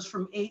adults. It goes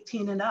from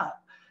 18 and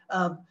up.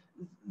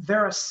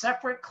 They're a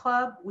separate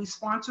club. We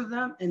sponsor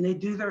them and they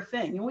do their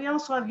thing. And we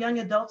also have young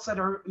adults that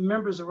are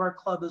members of our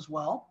club as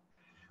well.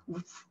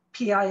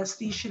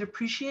 PISD should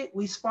appreciate,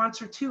 we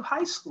sponsor 2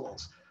 high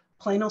schools,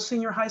 Plano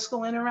Senior High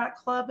School Interact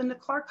Club and the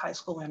Clark High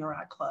School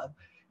Interact Club.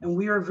 And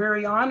we are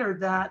very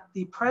honored that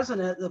the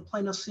president of the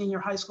Plano Senior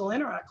High School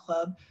Interact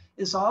Club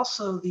is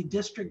also the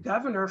district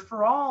governor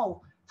for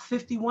all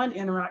 51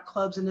 Interact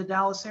clubs in the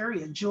Dallas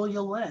area,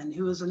 Julia Lynn,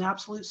 who is an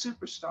absolute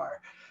superstar.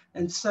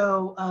 And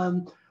so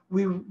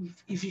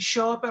if you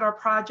show up at our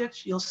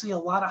projects, you'll see a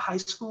lot of high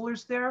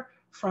schoolers there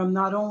from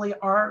not only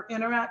our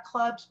Interact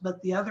clubs,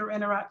 but the other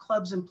Interact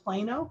clubs in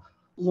Plano.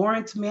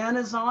 Lawrence Mann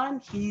is on.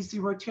 He's the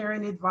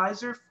Rotarian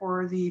advisor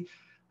for the,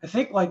 I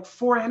think, like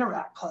 4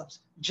 Interact clubs: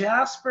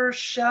 Jasper,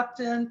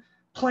 Shepton,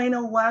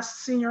 Plano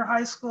West Senior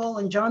High School,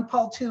 and John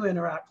Paul II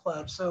Interact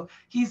Club. So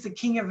he's the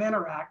king of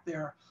Interact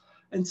there.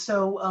 And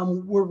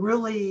so we're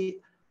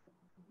really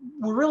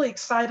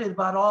excited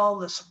about all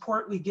the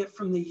support we get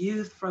from the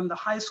youth, from the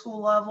high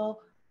school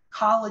level,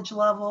 college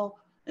level,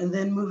 and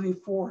then moving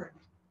forward.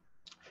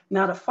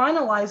 Now, to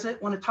finalize it,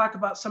 I want to talk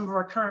about some of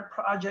our current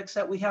projects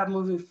that we have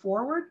moving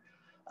forward.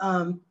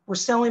 We're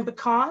selling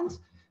pecans.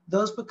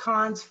 Those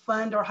pecans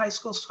fund our high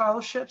school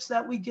scholarships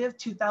that we give,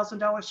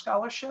 $2,000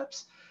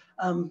 scholarships.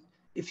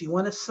 If you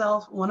want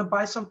to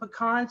buy some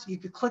pecans, you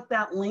could click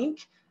that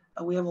link.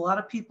 We have a lot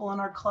of people in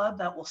our club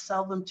that will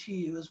sell them to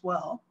you as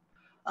well.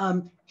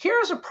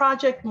 Here's a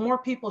project more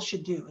people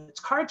should do.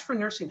 It's Cards for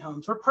Nursing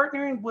Homes. We're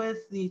partnering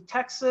with the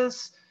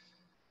Texas,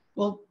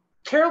 well,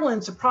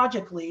 Carolyn's a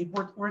project lead.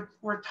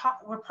 We're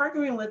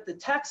partnering with the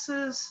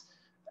Texas,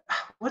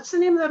 what's the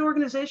name of that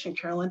organization,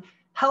 Carolyn?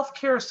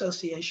 Healthcare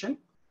Association.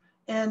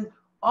 And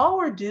all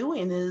we're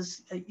doing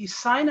is you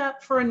sign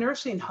up for a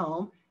nursing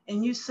home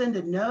and you send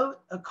a note,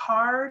 a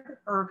card,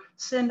 or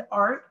send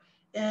art,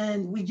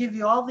 and we give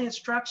you all the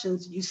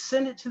instructions. You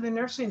send it to the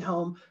nursing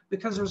home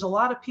because there's a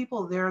lot of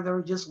people there that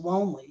are just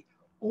lonely,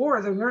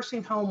 or they're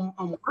nursing home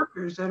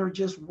workers that are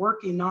just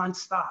working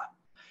nonstop.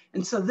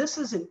 And so this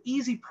is an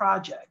easy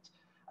project.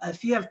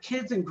 If you have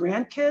kids and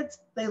grandkids,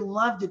 they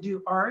love to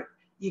do art.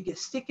 You can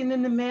stick it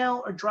in the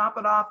mail or drop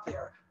it off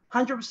there.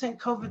 100%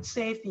 COVID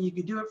safe, and you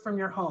can do it from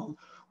your home.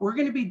 We're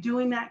going to be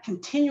doing that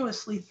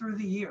continuously through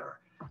the year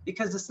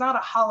because it's not a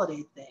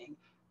holiday thing.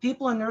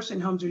 People in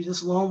nursing homes are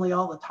just lonely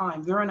all the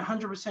time. They're in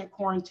 100%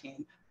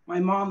 quarantine. My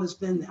mom has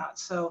been that.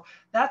 So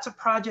that's a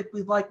project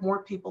we'd like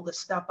more people to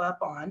step up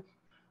on.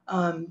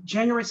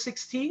 January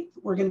 16th,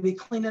 we're going to be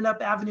cleaning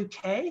up Avenue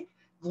K.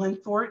 Glenn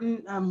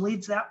Thornton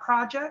leads that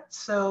project.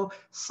 So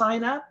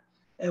sign up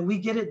and we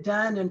get it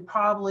done in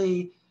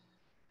probably,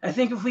 I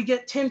think if we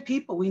get 10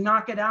 people, we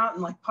knock it out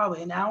in like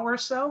probably an hour or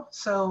so.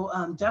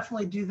 So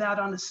definitely do that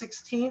on the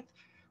 16th.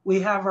 We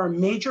have our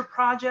major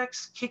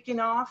projects kicking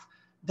off.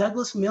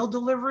 Douglas Meal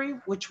Delivery,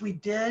 which we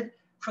did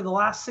for the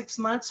last 6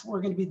 months.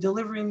 We're going to be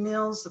delivering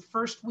meals the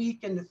first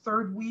week and the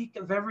third week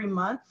of every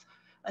month.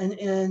 And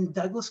in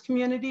Douglas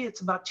community,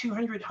 it's about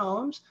 200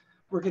 homes.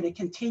 We're going to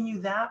continue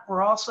that.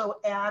 We're also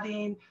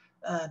adding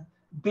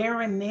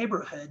Barron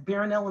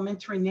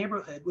Elementary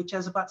neighborhood, which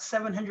has about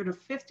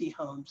 750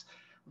 homes.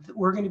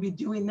 We're going to be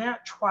doing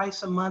that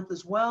twice a month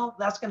as well.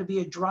 That's going to be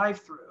a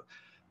drive-through.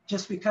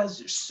 Just because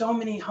there's so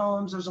many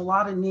homes, there's a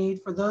lot of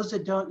need. For those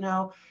that don't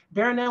know,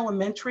 Barron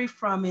Elementary,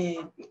 from a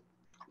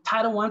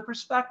Title I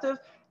perspective,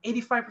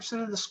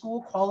 85% of the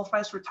school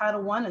qualifies for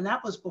Title I, and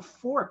that was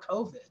before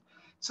COVID.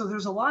 So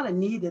there's a lot of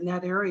need in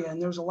that area,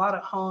 and there's a lot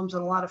of homes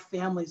and a lot of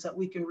families that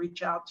we can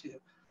reach out to.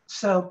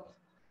 So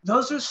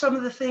those are some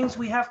of the things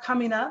we have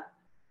coming up.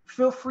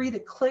 Feel free to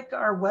click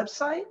our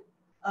website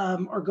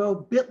or go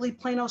bit.ly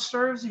Plano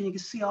Serves, and you can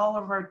see all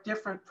of our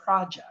different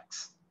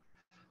projects.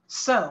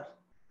 So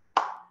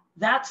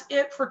that's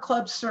it for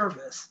club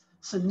service.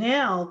 So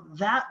now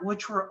that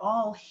which we're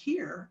all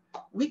here,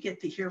 we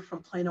get to hear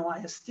from Plano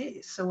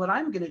ISD. So what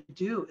I'm going to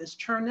do is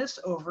turn this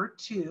over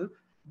to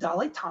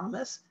Dolly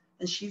Thomas,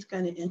 and she's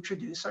going to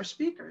introduce our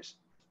speakers.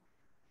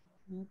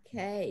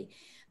 Okay.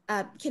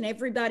 Can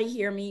everybody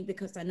hear me?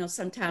 Because I know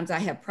sometimes I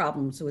have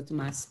problems with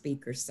my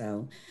speaker.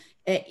 So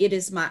it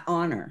is my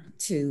honor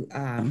to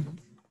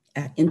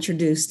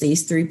introduce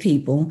these 3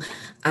 people.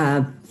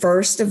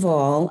 First of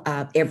all,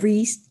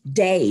 every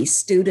day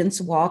students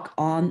walk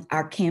on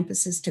our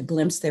campuses to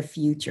glimpse their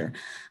future.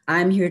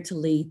 I'm here to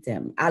lead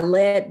them. I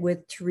led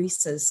with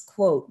Teresa's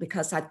quote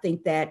because I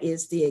think that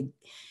is the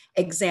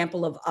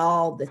example of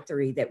all the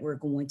 3 that we're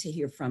going to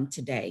hear from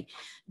today.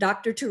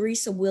 Dr.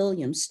 Teresa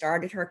Williams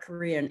started her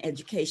career in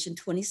education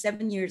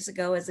 27 years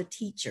ago as a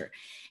teacher.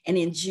 And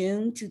in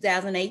June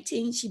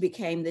 2018, she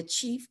became the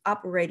Chief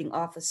Operating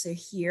Officer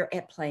here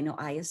at Plano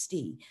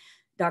ISD.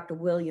 Dr.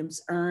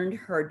 Williams earned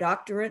her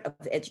doctorate of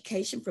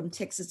education from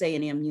Texas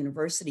A&M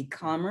University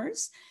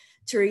Commerce.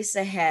 Teresa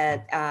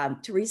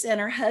and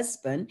her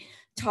husband,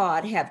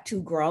 Todd, have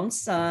 2 grown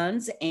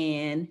sons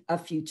and a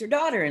future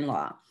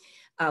daughter-in-law.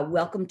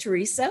 Welcome,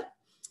 Teresa.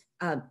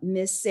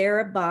 Ms.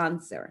 Sarah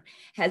Bonser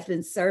has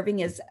been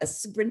serving as a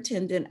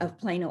superintendent of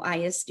Plano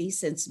ISD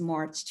since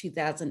March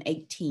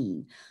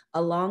 2018.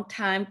 A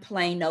longtime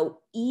Plano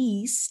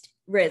East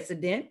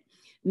resident,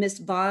 Ms.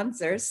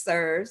 Bonser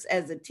serves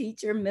as a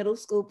teacher, middle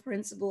school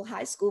principal,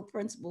 high school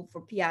principal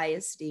for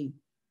PISD.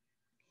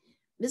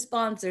 Ms.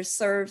 Bonser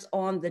serves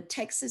on the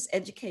Texas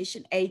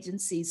Education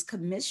Agency's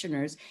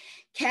Commissioners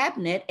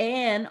Cabinet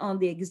and on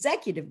the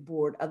executive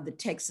board of the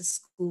Texas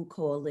School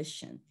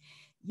Coalition.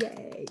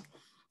 Yay.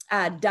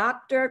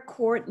 Dr.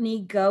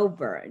 Courtney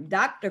Gober.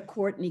 Dr.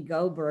 Courtney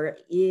Gober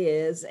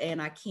is,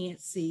 and I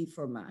can't see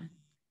for my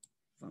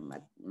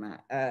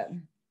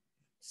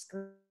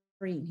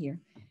screen here.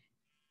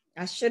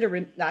 I should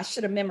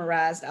have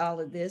memorized all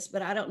of this,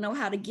 but I don't know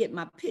how to get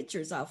my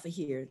pictures off of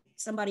here.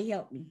 Somebody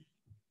help me.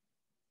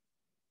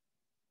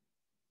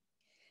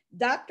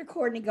 Dr.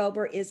 Courtney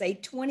Gober is a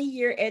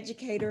 20-year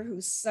educator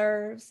who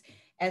serves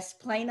as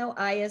Plano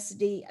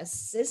ISD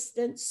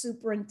Assistant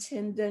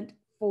Superintendent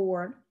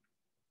for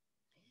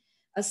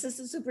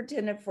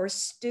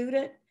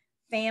Student,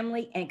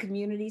 Family, and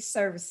Community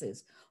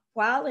Services.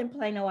 While in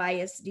Plano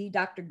ISD,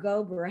 Dr.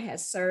 Gober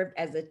has served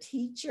as a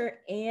teacher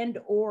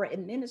and/or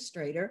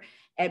administrator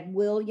at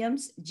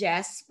Williams,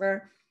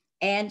 Jasper,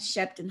 and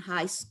Shepton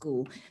High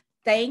School.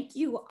 Thank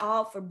you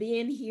all for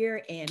being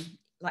here. And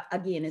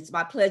again, it's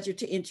my pleasure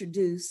to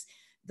introduce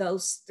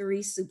those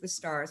three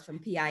superstars from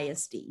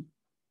PISD.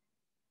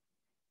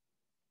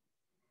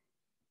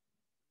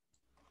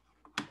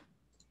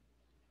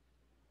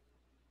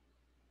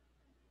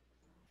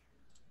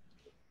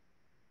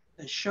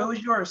 The show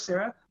is yours,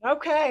 Sarah.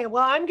 Okay,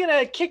 well, I'm going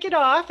to kick it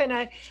off, and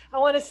I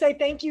want to say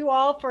thank you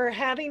all for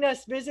having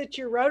us visit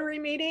your Rotary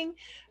meeting.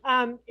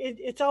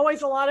 It's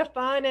always a lot of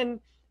fun, and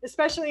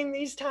especially in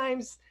these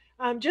times,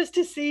 just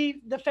to see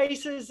the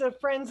faces of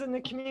friends in the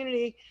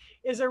community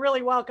is a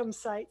really welcome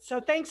sight. So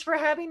thanks for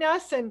having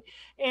us, and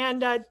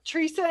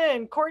Teresa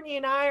and Courtney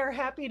and I are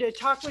happy to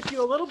talk with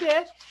you a little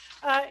bit.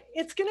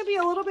 It's going to be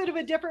a little bit of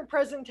a different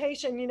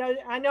presentation. You know,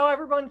 I know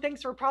everyone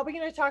thinks we're probably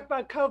going to talk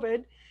about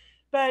COVID,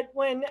 but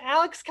when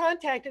Alex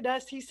contacted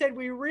us, he said,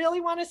 we really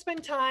want to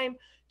spend time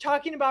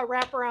talking about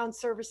wraparound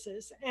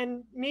services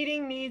and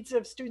meeting needs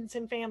of students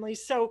and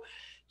families. So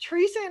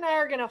Teresa and I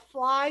are going to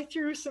fly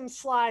through some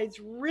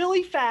slides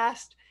really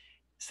fast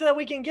so that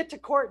we can get to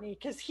Courtney,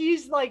 because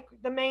he's like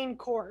the main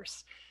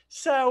course.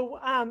 So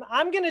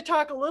I'm going to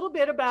talk a little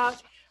bit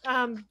about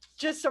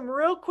just some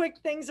real quick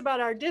things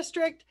about our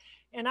district.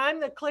 And I'm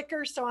the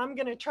clicker, so I'm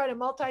going to try to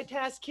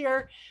multitask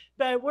here.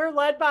 But we're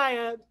led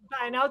by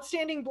an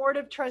outstanding board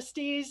of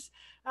trustees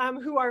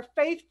who are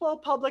faithful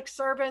public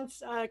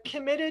servants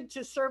committed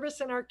to service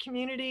in our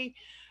community,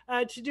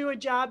 to do a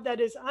job that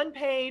is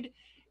unpaid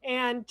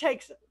and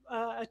takes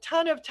a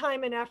ton of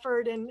time and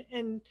effort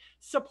in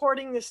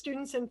supporting the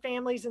students and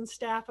families and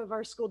staff of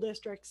our school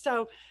district.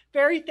 So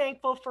very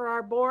thankful for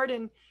our board.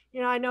 And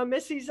you know, I know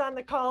Missy's on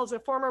the call as a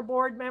former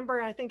board member.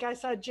 I think I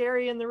saw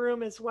Jerry in the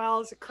room as well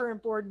as a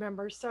current board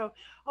member. So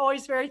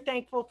always very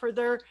thankful for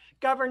their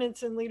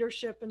governance and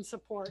leadership and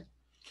support.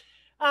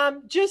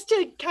 Just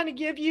to kind of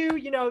give you,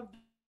 you know,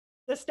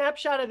 the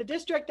snapshot of the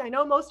district. I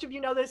know most of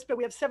you know this, but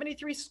we have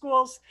 73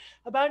 schools,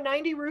 about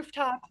 90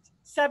 rooftops,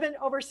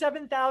 over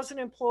 7,000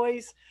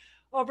 employees,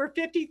 over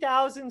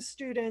 50,000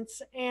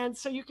 students. And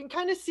so you can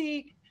kind of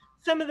see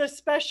some of the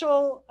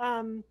special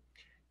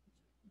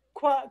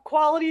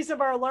qualities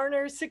of our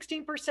learners.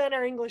 16%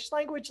 are English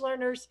language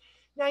learners,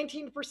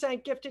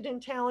 19% gifted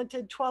and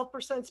talented,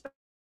 12%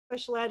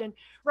 special ed. And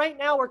right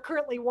now we're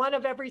currently one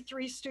of every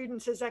 3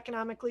 students is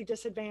economically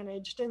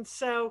disadvantaged. And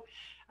so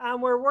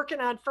we're working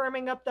on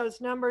firming up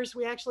those numbers.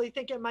 We actually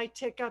think it might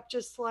tick up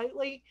just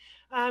slightly.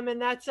 And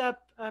that's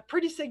up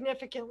pretty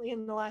significantly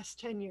in the last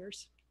 10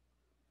 years.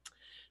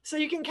 So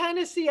you can kind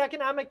of see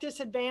economic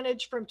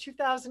disadvantage from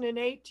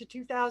 2008 to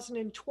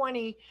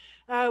 2020.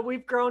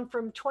 We've grown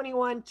from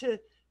 21 to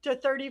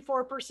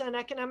 34%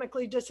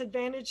 economically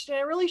disadvantaged. And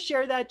I really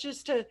share that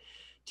just to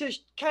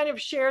kind of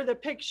share the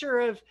picture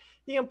of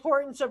the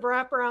importance of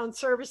wraparound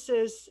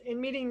services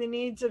in meeting the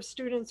needs of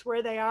students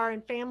where they are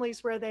and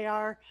families where they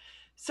are,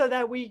 so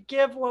that we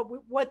give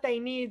what they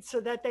need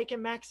so that they can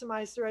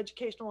maximize their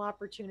educational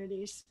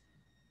opportunities.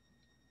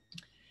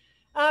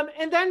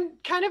 And then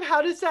kind of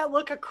how does that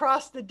look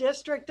across the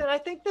district? And I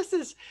think this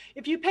is,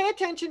 if you pay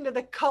attention to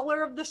the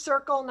color of the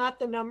circle, not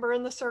the number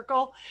in the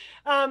circle,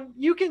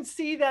 you can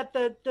see that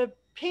the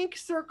pink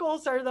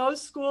circles are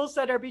those schools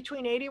that are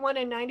between 81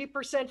 and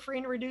 90% free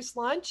and reduced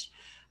lunch.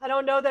 I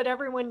don't know that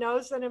everyone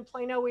knows that in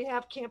Plano we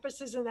have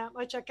campuses in that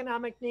much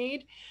economic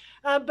need.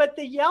 But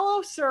the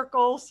yellow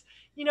circles,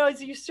 you know,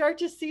 as you start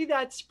to see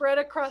that spread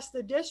across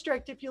the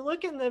district, if you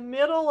look in the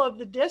middle of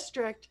the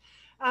district,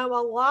 a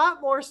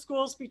lot more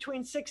schools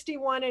between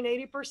 61 and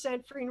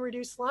 80% free and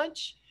reduced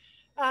lunch.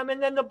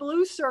 And then the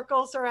blue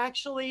circles are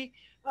actually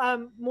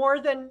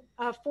more than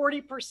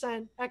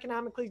 40%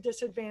 economically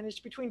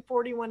disadvantaged, between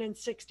 41 and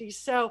 60.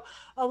 So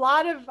a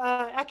lot of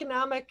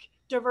economic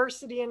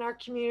diversity in our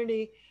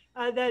community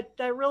that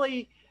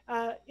really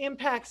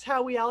impacts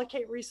how we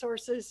allocate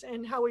resources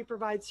and how we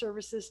provide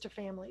services to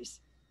families.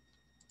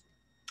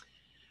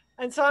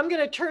 And so I'm going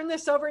to turn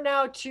this over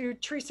now to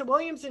Teresa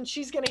Williams, and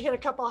she's going to hit a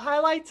couple of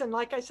highlights. And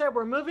like I said,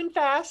 we're moving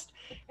fast,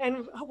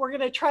 and we're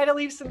going to try to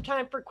leave some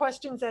time for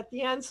questions at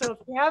the end. So if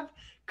you have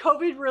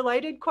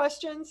COVID-related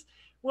questions,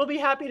 we'll be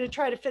happy to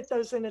try to fit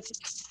those in.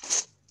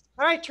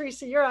 All right,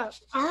 Teresa, you're up.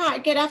 All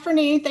right, good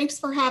afternoon. Thanks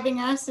for having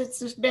us. It's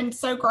just been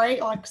so great,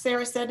 like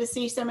Sarah said, to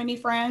see so many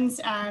friends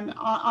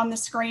on the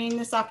screen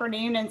this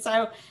afternoon. And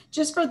so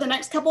just for the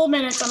next couple of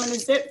minutes, I'm going to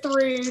zip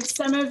through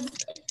some of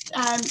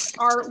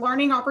our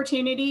learning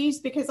opportunities,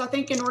 because I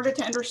think in order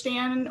to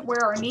understand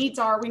where our needs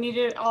are, we need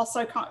to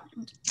also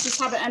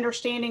just have an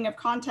understanding of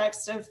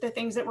context of the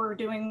things that we're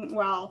doing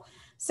well.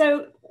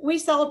 So we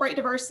celebrate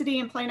diversity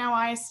in Plano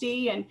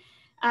ISD, and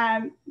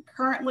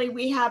currently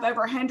we have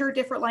over 100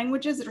 different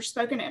languages that are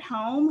spoken at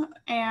home,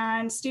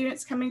 and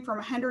students coming from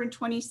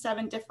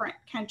 127 different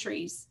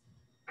countries.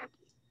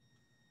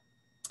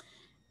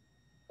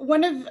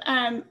 One of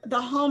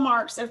the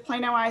hallmarks of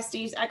Plano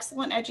ISD's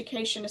excellent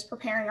education is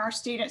preparing our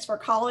students for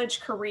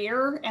college,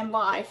 career, and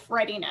life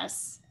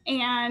readiness.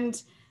 And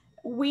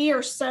we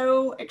are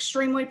so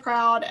extremely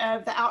proud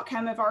of the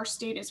outcome of our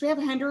students. We have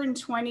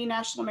 120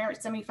 National Merit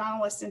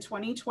semifinalists in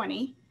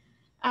 2020.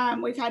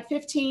 We've had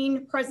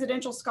 15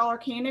 Presidential Scholar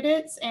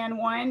candidates and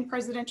 1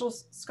 Presidential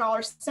Scholar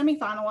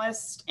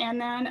semifinalist,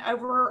 and then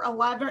over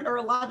 11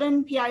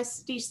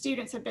 PISD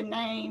students have been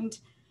named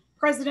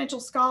Presidential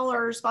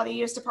Scholars by the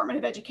U.S. Department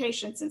of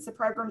Education since the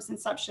program's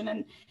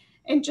inception.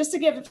 And just to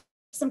give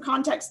some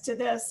context to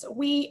this,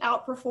 we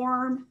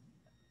outperform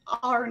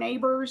our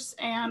neighbors,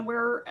 and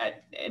we're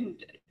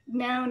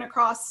known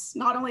across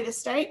not only the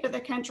state, but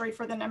the country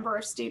for the number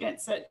of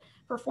students that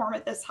perform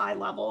at this high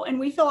level. And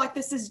we feel like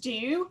this is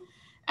due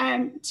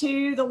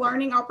to the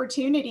learning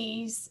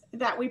opportunities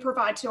that we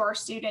provide to our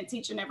students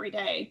each and every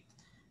day.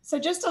 So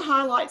just to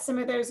highlight some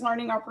of those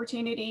learning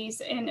opportunities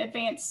in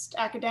advanced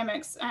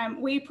academics,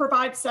 we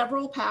provide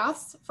several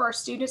paths for our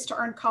students to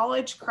earn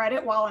college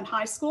credit while in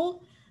high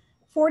school.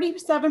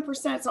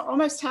 47%, so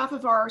almost half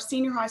of our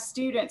senior high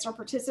students are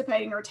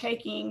participating or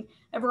taking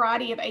a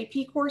variety of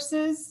AP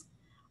courses.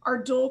 Our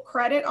dual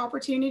credit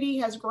opportunity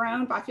has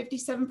grown by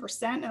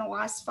 57% in the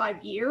last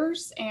 5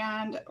 years.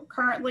 And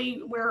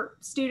currently where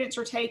students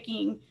are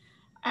taking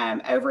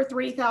over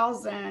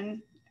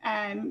 3,000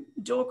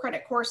 dual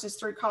credit courses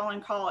through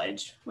Collin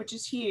College, which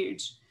is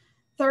huge.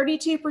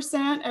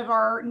 32% of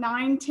our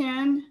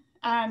 9-10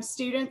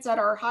 students at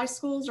our high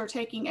schools are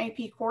taking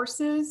AP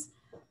courses.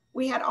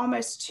 We had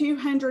almost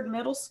 200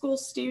 middle school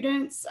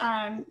students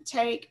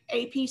take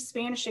AP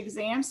Spanish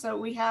exams. So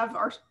we have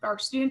our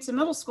students in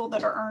middle school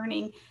that are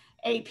earning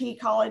AP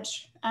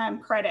college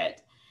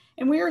credit.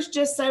 And we are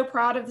just so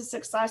proud of the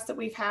success that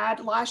we've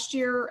had. Last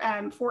year,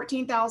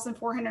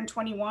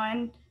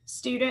 14,421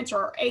 students,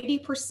 or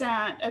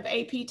 80% of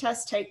AP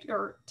test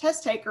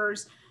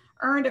takers,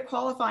 earned a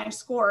qualifying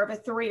score of a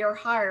 3 or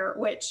higher,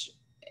 which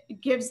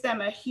gives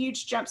them a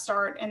huge jump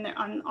start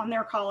on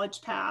their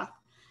college path.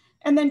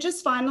 And then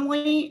just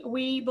finally,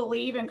 we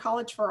believe in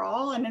college for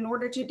all. And in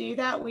order to do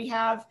that, we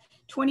have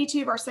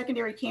 22 of our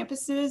secondary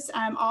campuses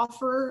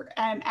offer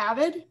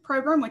AVID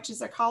program, which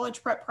is a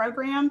college prep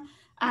program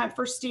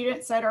for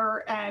students that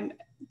are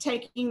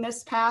taking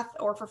this path,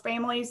 or for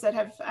families that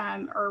have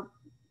are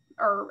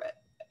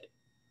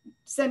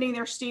sending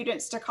their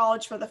students to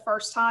college for the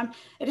first time.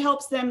 It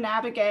helps them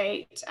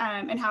navigate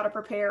and how to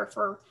prepare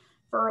for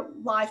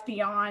life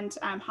beyond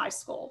high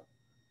school.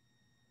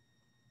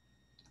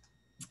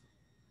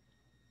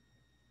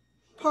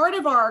 Part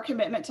of our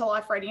commitment to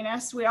life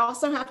readiness, we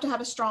also have to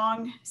have a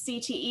strong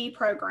CTE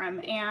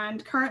program.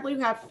 And currently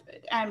we have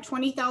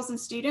 20,000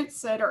 students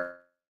that are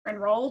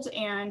enrolled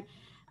in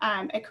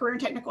a career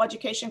and technical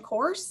education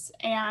course.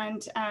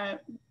 And our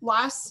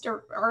last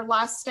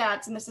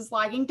stats, and this is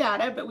lagging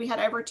data, but we had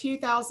over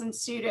 2,000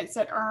 students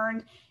that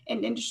earned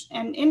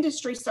an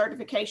industry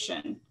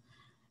certification.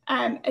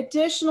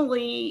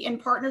 Additionally, in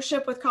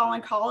partnership with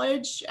Collin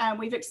College,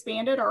 we've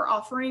expanded our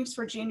offerings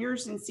for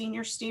juniors and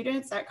senior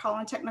students at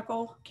Collin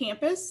Technical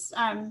Campus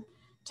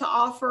to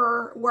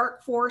offer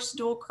workforce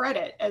dual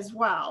credit as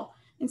well.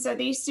 And so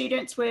these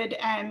students would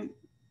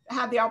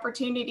have the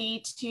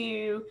opportunity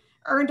to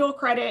earn dual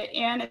credit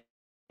in a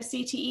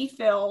CTE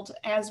field,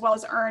 as well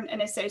as earn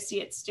an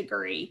associate's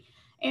degree.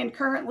 And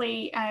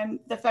currently,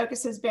 the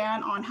focus has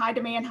been on high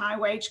demand, high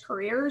wage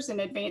careers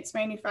in advanced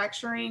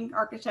manufacturing,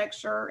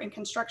 architecture, and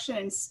construction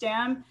and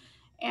STEM,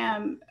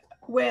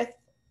 with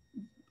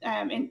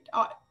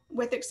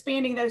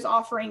expanding those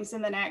offerings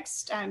in the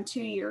next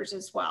 2 years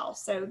as well.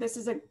 So this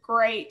is a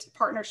great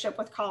partnership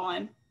with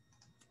Collin.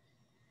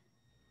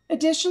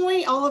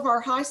 Additionally, all of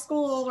our high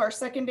school, all of our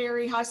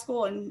secondary, high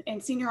school,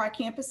 and senior high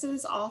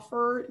campuses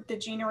offer the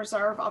Junior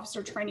Reserve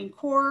Officer Training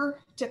Corps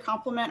to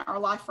complement our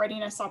life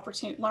readiness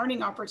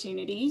learning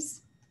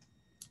opportunities.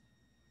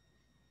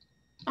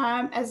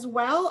 As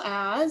well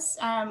as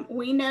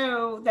we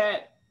know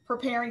that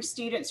preparing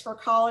students for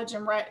college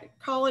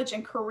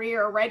and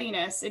career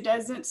readiness, it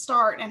doesn't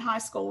start in high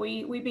school.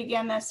 We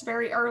begin this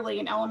very early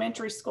in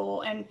elementary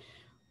school, and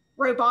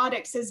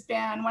robotics has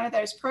been one of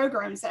those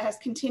programs that has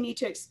continued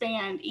to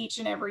expand each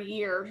and every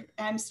year.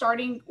 And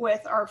starting with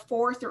our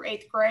 4th through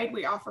 8th grade,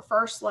 we offer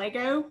first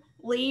Lego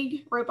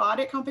League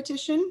robotic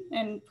competition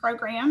and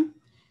program.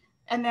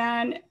 And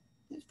then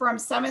from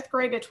 7th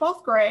grade to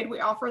 12th grade,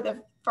 we offer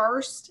the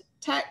first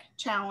Tech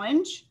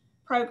Challenge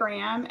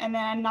program, and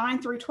then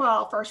 9 through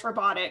 12, first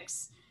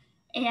robotics.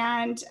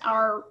 And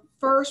our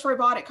first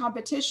robotic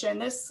competition,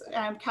 this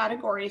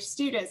category of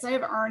students, they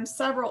have earned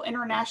several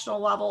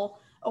international level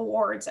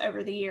awards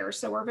over the years.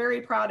 So we're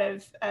very proud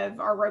of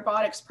our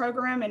robotics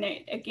program. And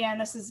again,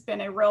 this has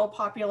been a real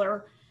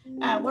popular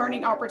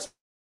learning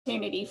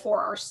opportunity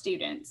for our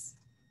students.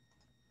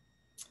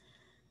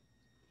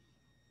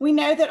 We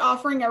know that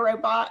offering a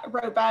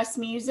robust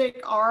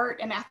music, art,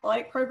 and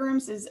athletic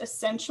programs is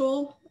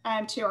essential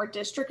to our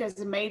district as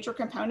a major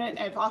component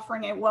of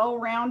offering a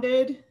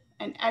well-rounded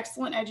and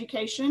excellent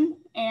education.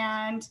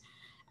 And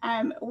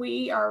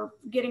we are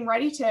getting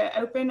ready to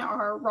open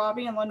our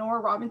Robbie and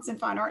Lenore Robinson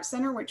Fine Arts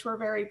Center, which we're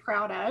very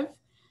proud of,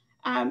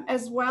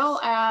 as well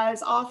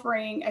as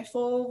offering a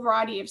full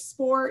variety of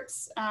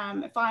sports,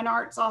 fine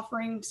arts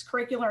offerings,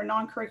 curricular and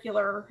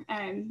non-curricular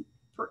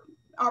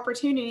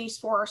opportunities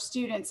for our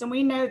students. And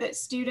we know that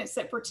students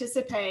that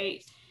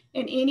participate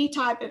in any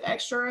type of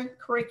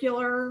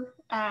extracurricular,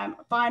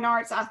 fine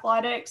arts,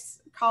 athletics,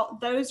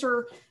 those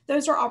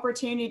are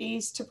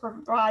opportunities to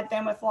provide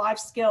them with life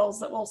skills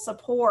that will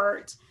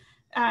support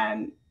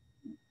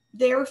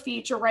their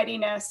future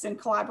readiness in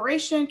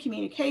collaboration,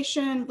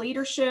 communication,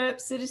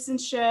 leadership,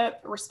 citizenship,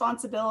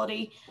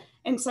 responsibility.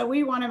 And so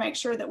we want to make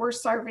sure that we're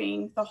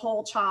serving the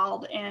whole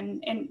child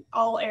in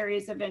all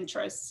areas of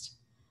interest.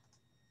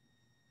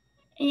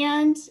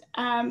 And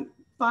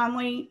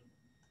finally,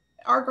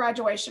 our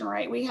graduation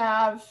rate, we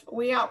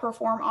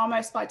outperform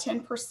almost by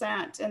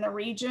 10% in the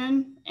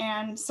region,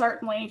 and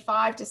certainly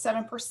 5 to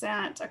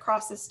 7%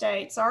 across the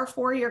state. So our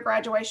 4-year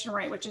graduation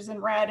rate, which is in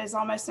red, is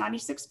almost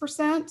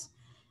 96%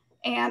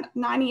 and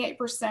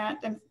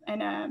 98%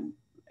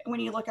 when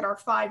you look at our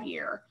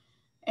 5-year.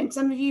 And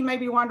some of you may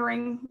be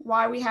wondering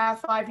why we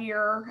have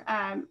 5-year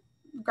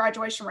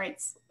graduation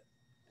rates.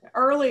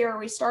 Earlier,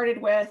 we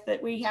started with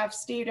that we have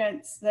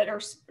students that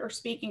are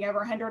speaking over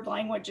 100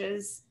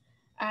 languages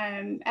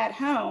at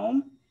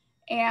home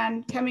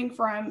and coming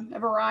from a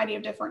variety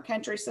of different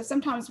countries. So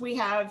sometimes we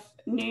have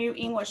new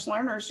English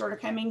learners sort of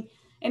coming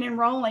and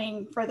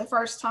enrolling for the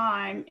first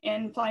time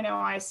in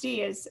Plano ISD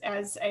as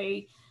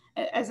an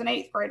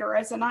 8th grader,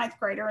 as a 9th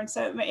grader. And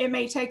so it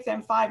may take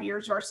them 5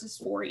 years versus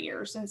 4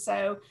 years. And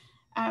so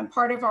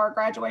part of our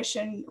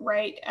graduation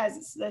rate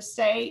as the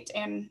state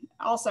and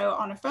also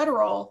on a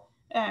federal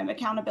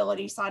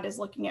accountability side is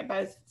looking at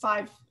both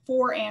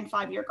 4 and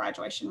 5-year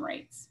graduation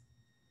rates.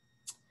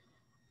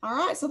 All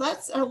right, so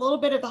that's a little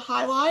bit of the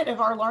highlight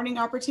of our learning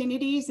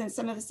opportunities and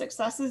some of the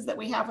successes that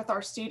we have with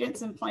our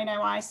students in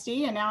Plano ISD.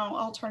 And now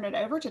I'll turn it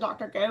over to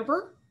Dr.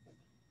 Gober,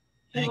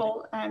 who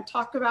will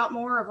talk about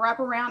more of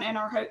wraparound and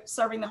our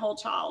serving the whole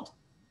child.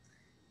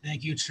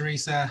 Thank you,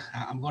 Teresa.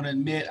 I'm going to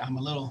admit I'm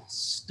a little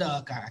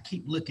stuck. I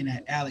keep looking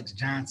at Alex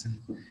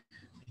Johnson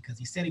because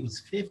he said he was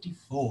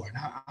 54.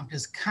 Now I'm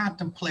just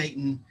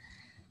contemplating,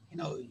 you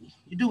know,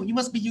 you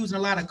must be using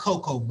a lot of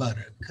cocoa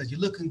butter because you're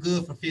looking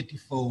good for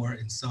 54.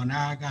 And so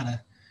now I got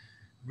to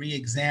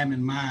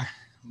re-examine my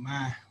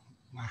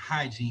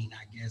hygiene,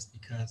 I guess,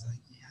 because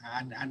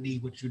I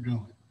need what you're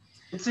doing.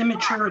 It's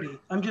immaturity.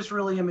 I'm just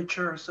really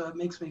immature, so it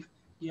makes me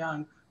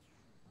young.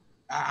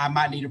 I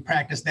might need to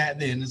practice that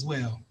then as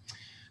well.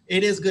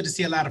 It is good to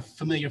see a lot of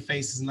familiar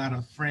faces and a lot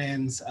of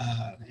friends,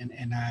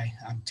 and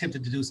I'm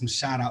tempted to do some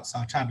shout outs, so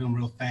I'll try to do them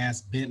real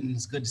fast. Benton,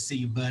 it's good to see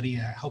you, buddy.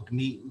 I hope to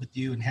meet with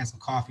you and have some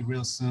coffee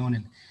real soon.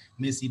 And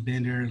Missy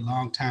Bender,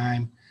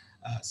 longtime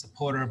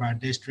supporter of our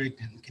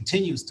district and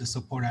continues to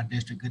support our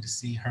district. Good to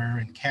see her.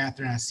 And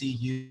Catherine, I see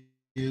you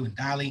and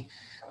Dolly.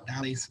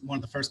 Dolly's one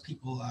of the first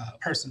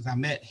persons I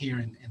met here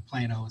in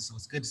Plano. So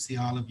it's good to see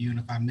all of you. And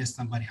if I missed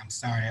somebody, I'm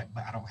sorry,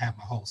 but I don't have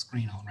my whole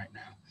screen on right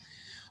now.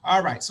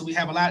 All right, so we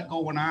have a lot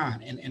going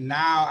on. And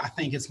now I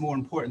think it's more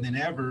important than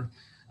ever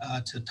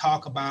to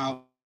talk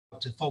about,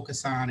 to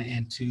focus on,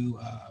 and to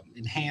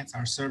enhance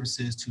our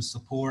services to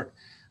support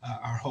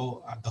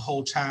the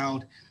whole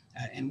child.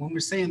 And when we're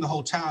saying the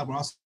whole child, we're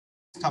also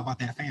talking about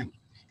that family.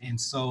 And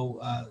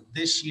so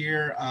this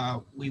year,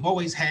 we've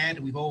always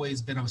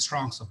been a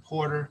strong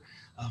supporter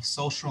of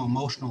social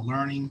emotional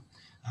learning,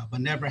 but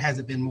never has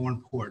it been more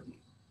important.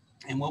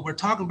 And what we're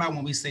talking about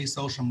when we say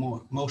social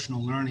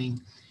emotional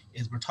learning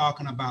is we're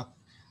talking about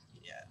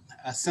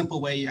a simple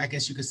way, I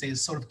guess you could say,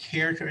 it's sort of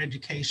character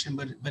education,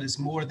 but it's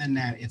more than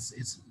that.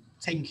 It's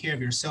taking care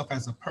of yourself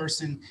as a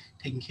person,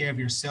 taking care of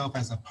yourself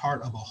as a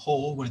part of a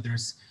whole, whether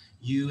it's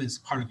you as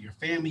part of your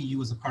family,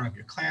 you as a part of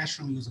your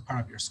classroom, you as a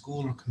part of your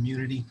school or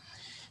community.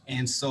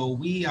 And so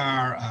we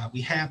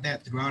have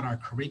that throughout our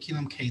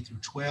curriculum, K through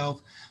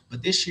 12,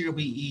 but this year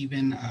we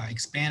even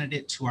expanded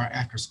it to our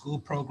after school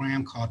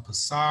program called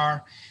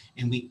PASAR,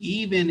 and we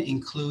even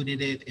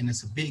included it, and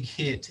it's a big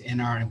hit,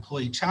 in our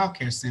employee child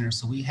care center.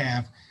 So we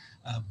have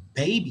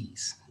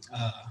babies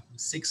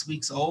 6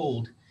 weeks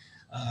old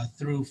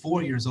through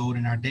 4 years old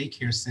in our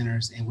daycare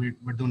centers, and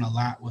we're doing a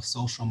lot with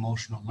social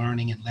emotional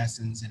learning and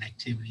lessons and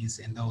activities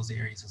in those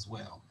areas as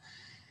well.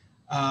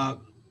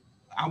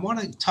 I want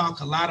to talk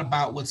a lot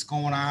about what's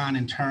going on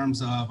in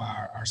terms of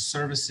our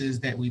services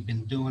that we've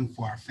been doing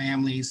for our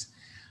families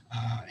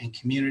and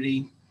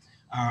community.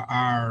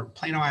 our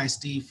Plano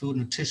ISD food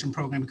and nutrition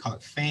program, we call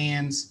it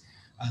FANS.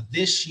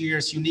 This year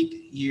is a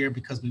unique year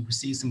because we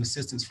received some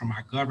assistance from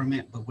our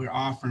government, but we're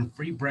offering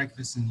free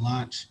breakfast and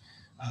lunch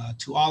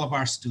to all of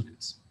our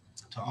students,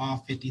 to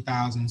all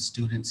 50,000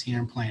 students here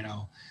in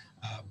Plano,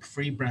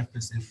 free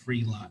breakfast and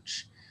free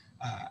lunch.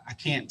 I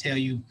can't tell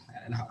you,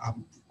 and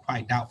I'm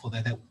quite doubtful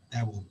that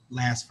that will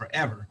last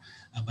forever,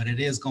 but it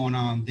is going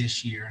on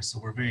this year, so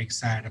we're very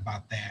excited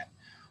about that.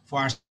 For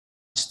our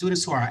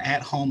students who are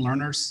at-home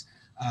learners,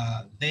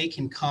 they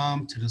can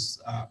come to this,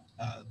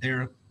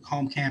 their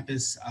home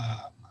campus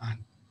on,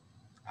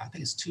 I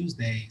think it's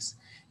Tuesdays,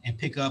 and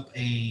pick up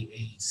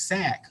a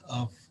sack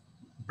of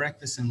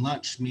breakfast and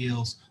lunch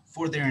meals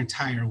for their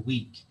entire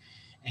week.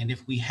 And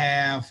if we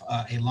have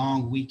a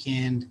long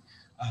weekend,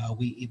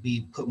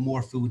 we put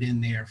more food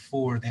in there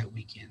for that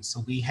weekend.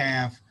 So we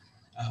have,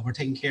 we're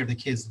taking care of the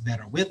kids that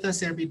are with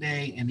us every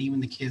day, and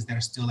even the kids that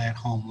are still at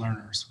home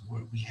learners,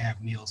 where we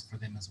have meals for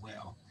them as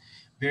well.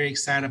 Very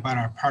excited about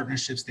our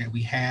partnerships that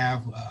we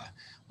have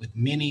with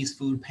Minnie's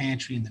Food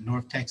Pantry and the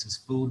North Texas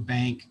Food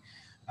Bank.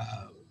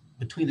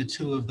 Between the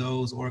two of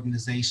those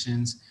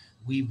organizations,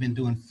 we've been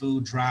doing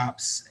food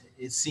drops.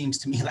 It seems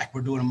to me like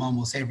we're doing them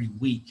almost every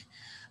week,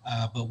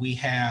 but we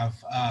have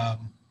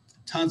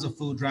tons of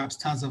food drops,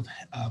 tons of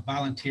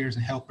volunteers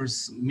and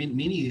helpers.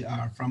 Many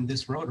are from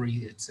this Rotary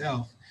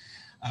itself.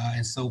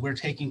 And so we're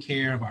taking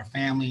care of our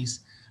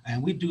families,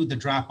 and we do the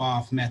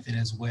drop-off method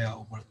as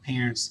well, where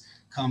parents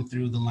come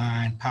through the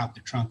line, pop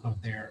the trunk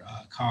of their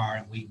car,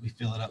 and we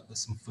fill it up with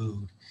some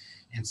food.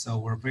 And so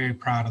we're very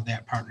proud of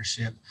that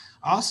partnership.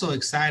 Also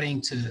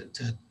exciting to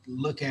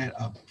look at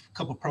a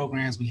couple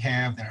programs we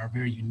have that are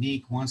very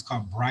unique. One's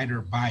called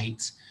Brighter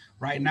Bites.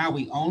 Right now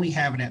we only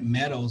have it at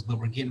Meadows, but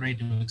we're getting ready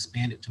to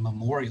expand it to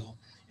Memorial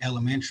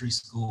Elementary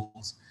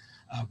Schools.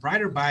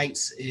 Brighter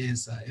Bites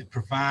is, it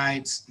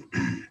provides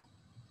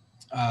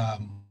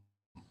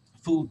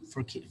food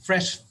for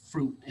fresh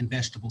fruit and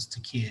vegetables to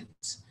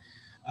kids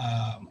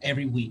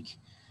every week.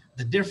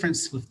 The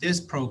difference with this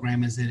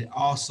program is that it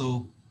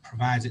also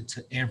provides it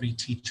to every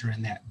teacher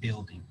in that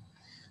building.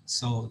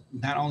 So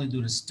not only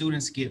do the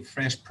students get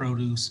fresh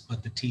produce,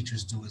 but the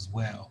teachers do as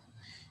well.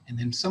 And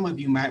then some of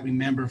you might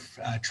remember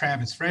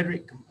Travis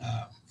Frederick,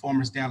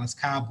 former Dallas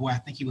Cowboy. I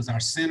think he was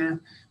our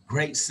center,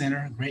 great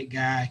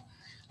guy.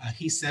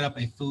 He set up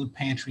a food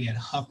pantry at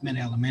Huffman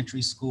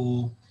Elementary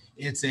School.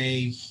 It's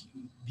a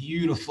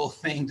beautiful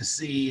thing to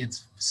see.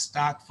 It's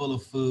stocked full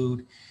of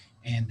food,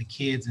 and the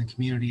kids and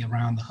community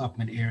around the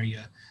Huffman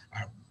area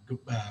are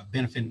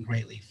benefiting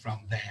greatly from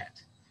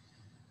that.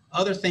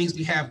 Other things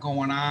we have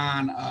going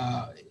on,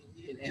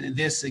 and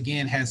this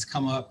again has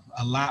come up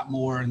a lot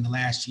more in the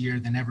last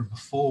year than ever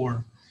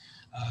before.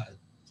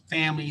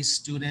 Families,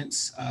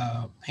 students,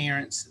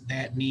 parents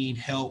that need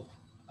help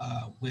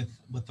with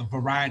a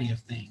variety of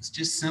things,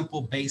 just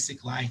simple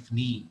basic life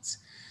needs,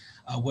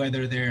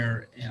 whether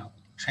they're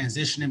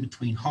transitioning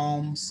between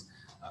homes,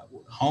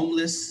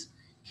 homeless,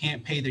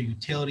 can't pay their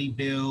utility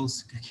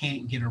bills,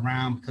 can't get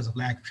around because of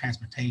lack of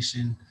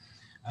transportation.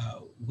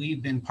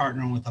 We've been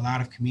partnering with a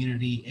lot of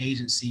community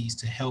agencies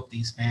to help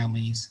these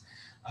families,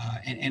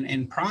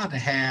 and proud to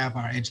have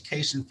our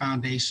Education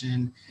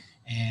Foundation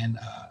and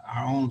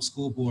our own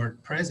school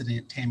board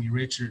president, Tammy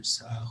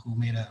Richards, who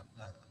made a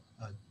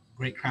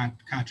great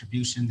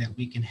contribution that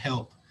we can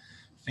help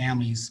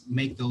families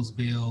make those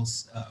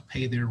bills,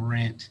 pay their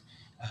rent,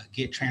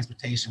 get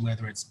transportation,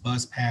 whether it's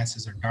bus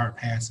passes or DART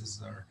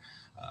passes or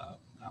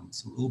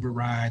some Uber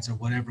rides or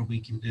whatever we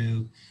can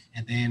do.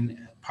 And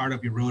then part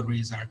of your Rotary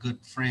is our good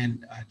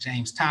friend,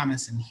 James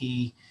Thomas, and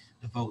he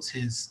devotes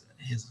his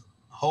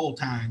whole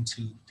time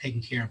to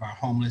taking care of our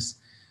homeless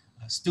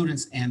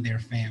students and their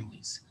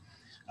families.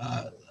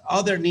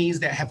 Other needs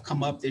that have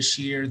come up this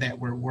year that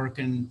we're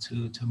working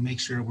to make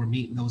sure we're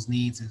meeting those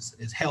needs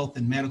is health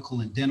and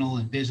medical and dental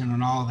and vision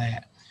and all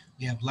that.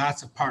 We have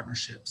lots of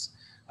partnerships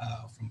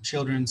from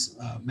Children's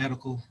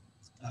Medical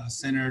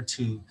Center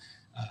to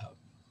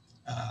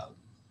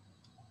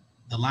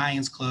the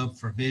Lions Club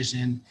for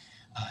vision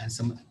and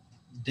some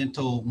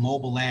dental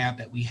mobile lab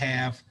that we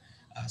have.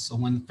 So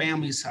when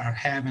families are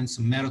having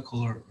some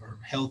medical or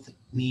health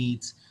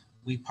needs,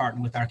 we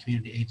partner with our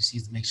community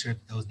agencies to make sure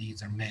that those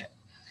needs are met.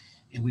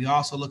 And we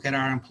also look at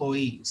our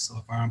employees. So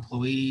if our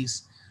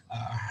employees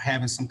are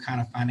having some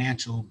kind of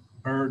financial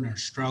burden or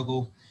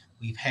struggle,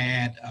 we've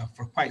had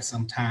for quite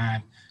some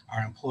time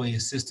our employee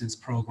assistance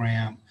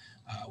program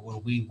where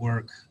we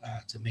work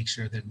to make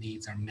sure their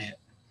needs are met.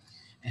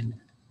 And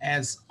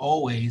as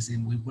always,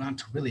 and we want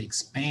to really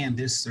expand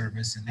this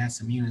service, and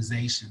that's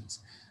immunizations,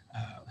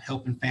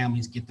 helping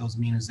families get those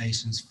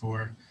immunizations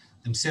for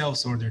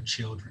themselves or their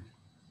children.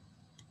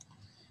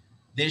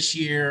 This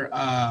year,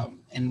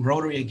 and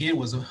Rotary again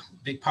was a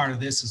big part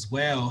of this as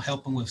well,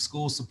 helping with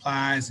school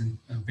supplies and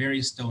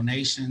various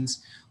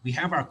donations. We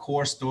have our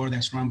core store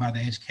that's run by the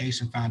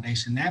Education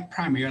Foundation. That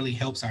primarily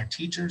helps our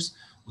teachers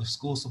with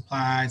school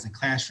supplies and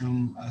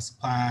classroom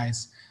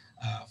supplies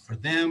for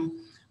them.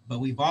 But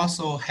we've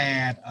also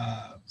had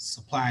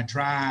supply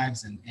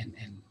drives and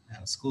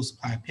school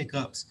supply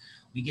pickups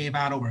We gave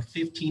out over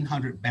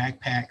 1,500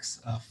 backpacks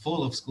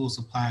full of school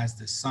supplies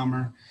this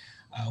summer.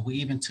 We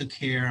even took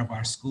care of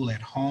our school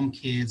at home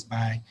kids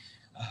by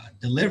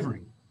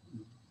delivering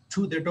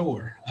to their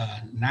door.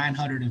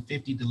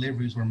 950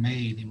 deliveries were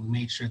made, and we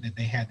made sure that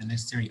they had the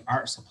necessary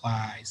art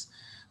supplies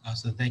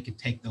so that they could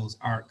take those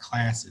art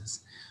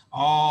classes.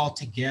 All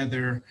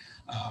together,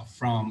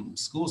 from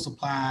school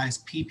supplies,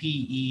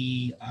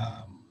 PPE,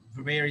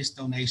 various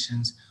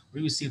donations,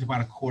 we received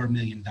about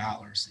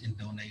 $250,000 in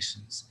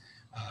donations.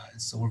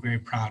 So we're very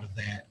proud of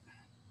that.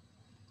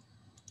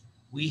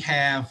 We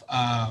have,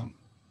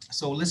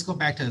 so let's go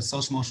back to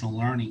social emotional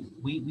learning.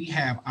 We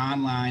have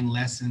online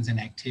lessons and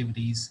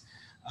activities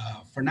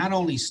for not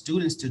only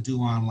students to do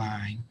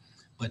online,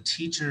 but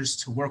teachers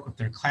to work with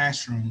their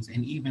classrooms,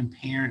 and even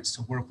parents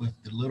to work with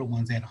the little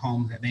ones at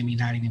home that they may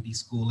not even be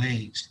school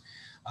aged.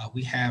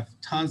 We have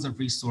tons of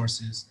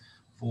resources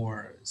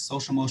for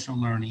social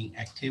emotional learning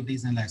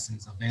activities and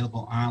lessons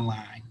available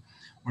online.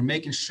 We're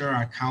making sure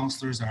our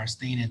counselors are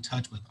staying in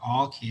touch with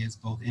all kids,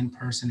 both in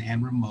person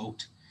and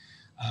remote.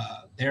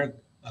 Their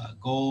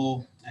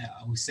goal,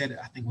 we said,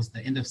 I think was the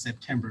end of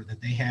September,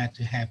 that they had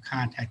to have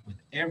contact with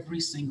every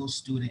single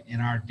student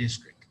in our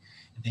district.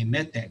 And they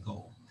met that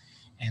goal.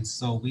 And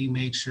so we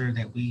made sure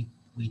that we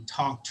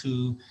talked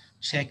to,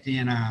 checked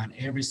in on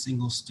every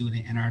single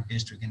student in our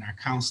district, and our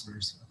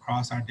counselors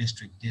across our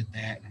district did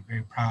that. And I'm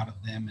very proud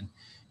of them and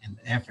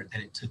the effort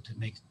that it took to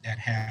make that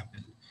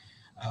happen.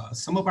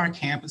 Some of our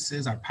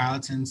campuses are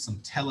piloting some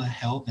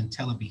telehealth and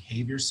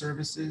telebehavior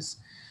services.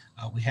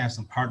 We have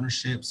some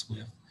partnerships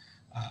with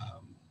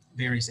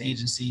various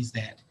agencies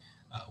that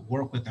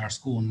work with our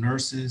school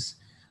nurses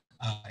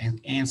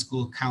and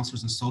school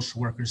counselors and social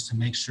workers to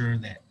make sure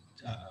that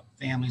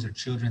families or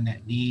children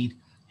that need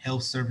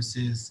health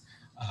services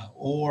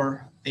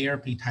or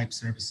therapy type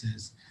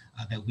services,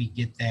 that we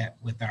get that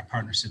with our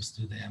partnerships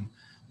through them.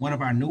 One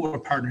of our newer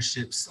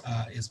partnerships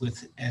is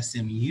with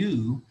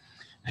SMU,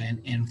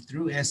 and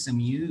through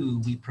SMU,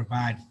 we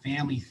provide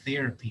family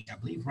therapy. I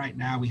believe right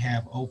now we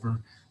have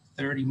over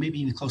 30, maybe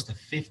even close to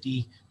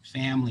 50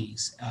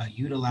 families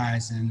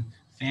utilizing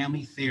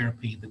family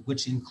therapy,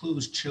 which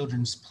includes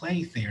children's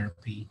play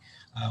therapy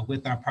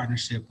with our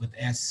partnership with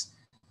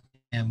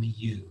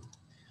SMU.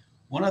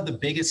 One of the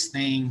biggest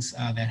things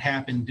that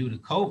happened due to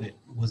COVID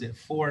was it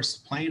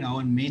forced Plano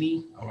and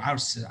many, or I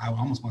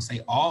almost want to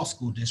say all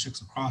school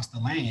districts across the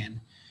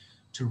land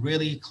to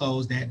really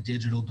close that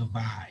digital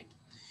divide.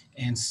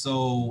 And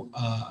so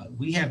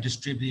we have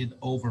distributed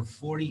over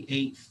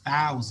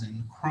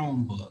 48,000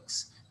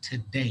 Chromebooks to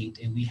date,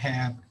 and we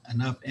have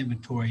enough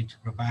inventory to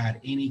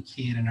provide any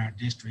kid in our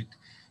district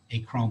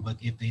a Chromebook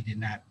if they did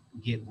not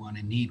get one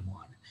and need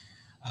one.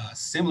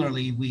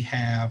 Similarly, we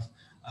have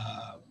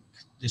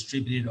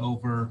distributed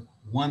over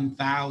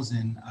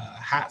 1,000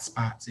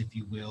 hotspots, if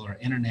you will, or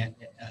internet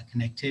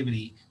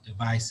connectivity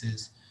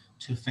devices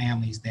to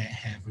families that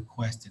have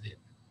requested it.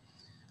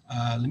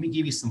 Let me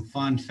give you some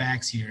fun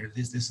facts here.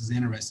 This is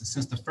interesting.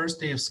 Since the first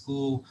day of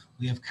school,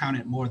 we have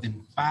counted more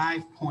than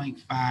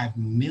 5.5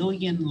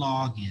 million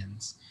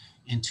logins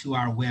into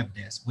our web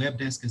desk. Web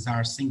desk is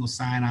our single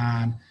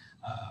sign-on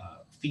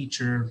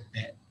feature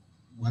that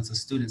once a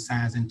student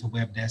signs into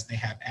web desk, they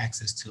have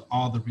access to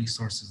all the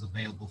resources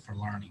available for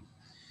learning.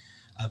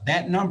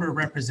 That number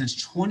represents a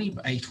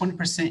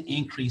 20%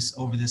 increase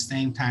over the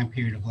same time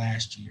period of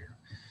last year.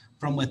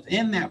 From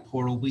within that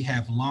portal, we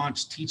have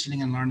launched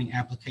teaching and learning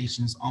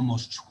applications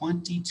almost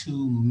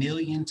 22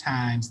 million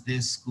times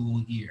this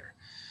school year.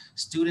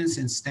 Students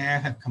and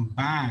staff have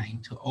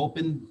combined to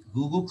open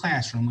Google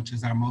Classroom, which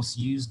is our most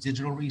used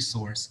digital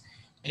resource,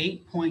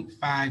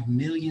 8.5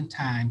 million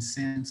times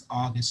since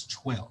August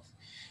 12th,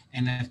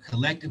 and have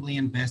collectively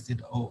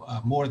invested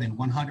more than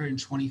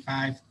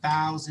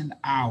 125,000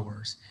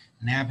 hours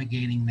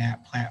navigating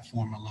that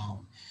platform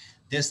alone.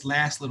 This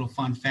last little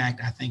fun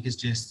fact, I think, is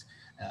just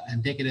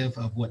indicative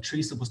of what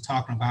Teresa was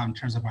talking about in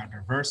terms of our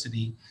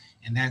diversity,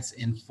 and that's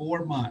in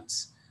 4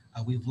 months,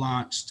 we've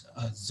launched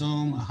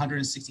Zoom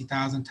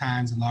 160,000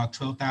 times and logged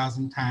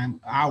 12,000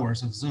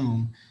 hours of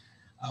Zoom,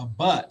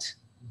 but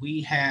we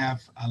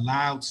have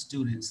allowed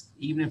students,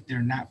 even if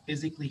they're not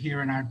physically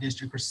here in our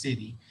district or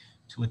city,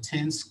 to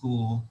attend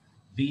school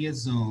via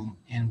Zoom,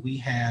 and we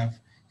have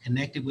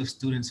connected with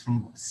students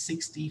from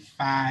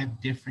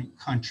 65 different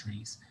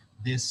countries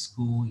this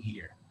school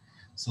year.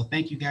 So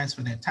thank you guys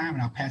for that time,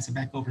 and I'll pass it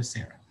back over to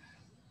Sarah.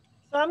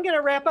 So I'm going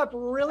to wrap up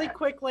really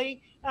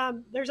quickly.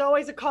 There's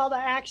always a call to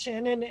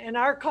action, and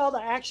our call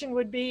to action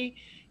would be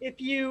if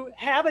you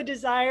have a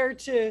desire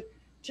to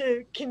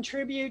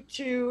contribute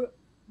to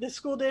the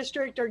school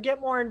district or get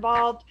more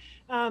involved,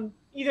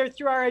 either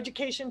through our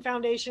education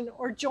foundation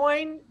or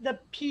join the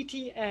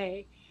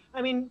PTA.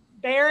 I mean,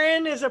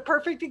 Barron is a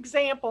perfect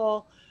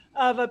example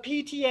of a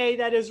PTA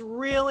that is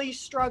really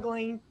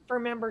struggling for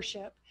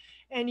membership.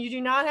 And you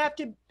do not have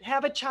to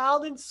have a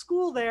child in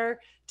school there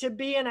to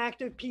be an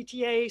active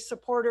PTA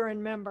supporter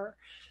and member.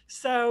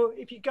 So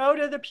if you go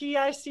to the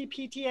PIC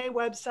PTA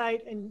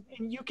website and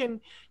you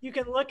can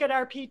look at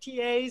our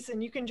PTAs,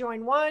 and you can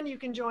join 1, you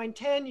can join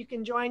 10, you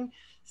can join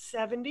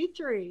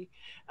 73.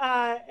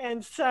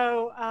 And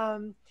so,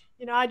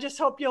 you know, I just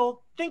hope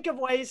you'll think of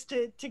ways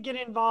to get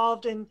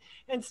involved and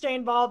stay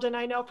involved. And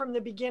I know from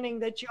the beginning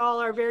that you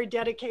all are very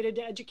dedicated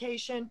to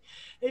education.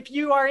 If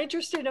you are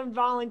interested in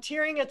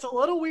volunteering, it's a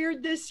little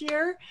weird this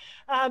year,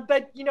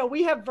 but you know,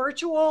 we have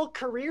virtual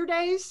career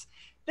days.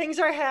 Things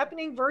are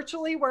happening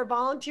virtually where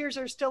volunteers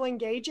are still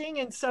engaging.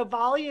 And so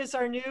Volley is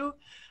our new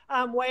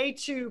way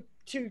to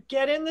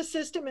get in the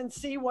system and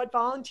see what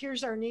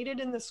volunteers are needed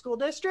in the school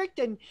district.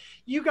 And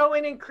you go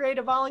in and create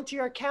a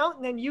volunteer account,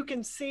 and then you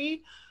can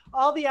see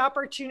all the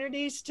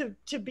opportunities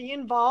to be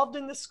involved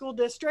in the school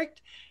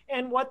district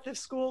and what the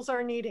schools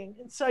are needing.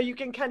 And so you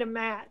can kind of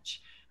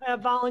match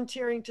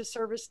volunteering to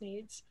service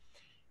needs.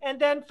 And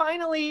then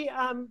finally,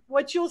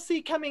 what you'll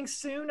see coming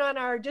soon on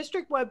our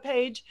district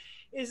webpage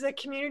is a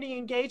community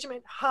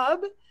engagement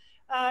hub.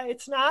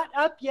 It's not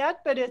up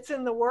yet, but it's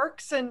in the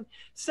works. And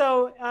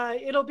so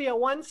it'll be a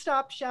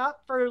one-stop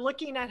shop for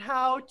looking at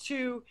how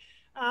to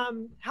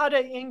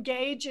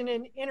engage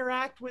and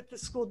interact with the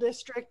school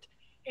district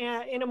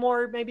in a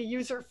more maybe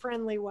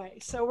user-friendly way.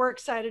 So we're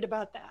excited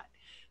about that.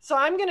 So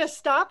I'm gonna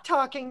stop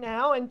talking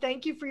now and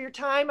thank you for your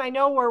time. I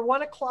know we're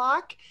 1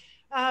 o'clock,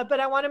 but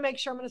I wanna make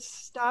sure I'm gonna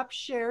stop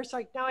share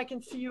so now I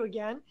can see you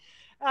again.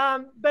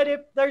 But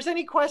if there's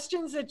any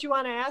questions that you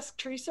want to ask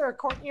Teresa or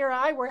Courtney or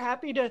I, we're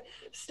happy to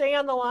stay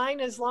on the line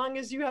as long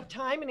as you have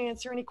time and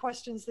answer any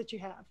questions that you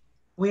have.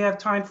 We have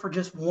time for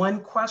just one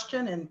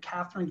question, and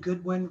Catherine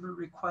Goodwin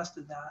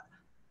requested that.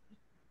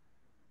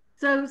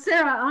 So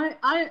Sarah,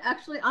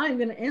 I'm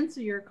going to answer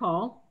your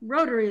call.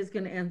 Rotary is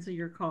going to answer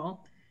your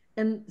call.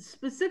 And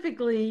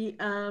specifically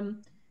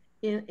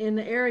in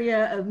the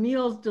area of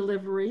meals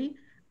delivery,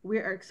 we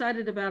are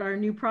excited about our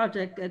new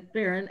project at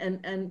Barron,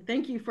 and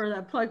thank you for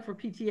that plug for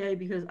PTA,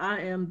 because I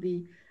am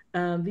the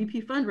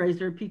VP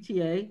fundraiser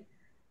PTA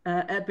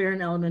at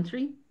Barron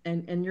Elementary,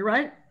 and you're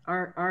right,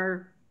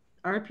 our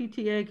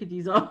PTA could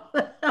use all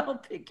the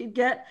help it could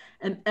get,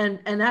 and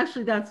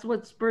actually that's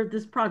what spurred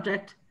this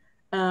project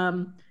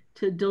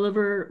to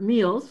deliver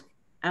meals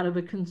out of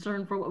a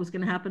concern for what was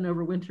going to happen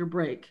over winter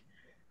break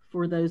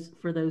for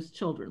those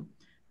children.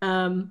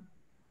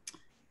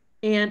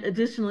 And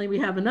additionally, we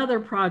have another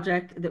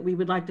project that we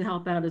would like to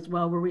help out as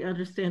well, where we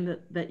understand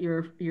that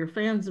your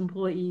fans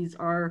employees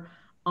are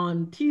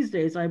on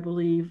Tuesdays, I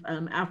believe,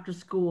 after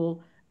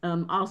school,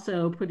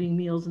 also putting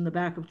meals in the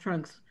back of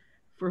trunks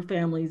for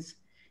families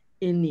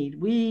in need.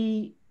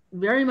 We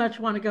very much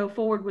want to go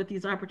forward with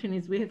these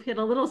opportunities. We have hit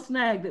a little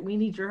snag that we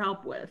need your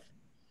help with.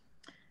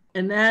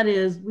 And that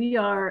is, we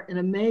are an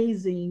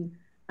amazing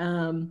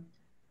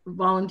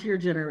volunteer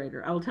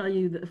generator. I will tell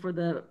you that for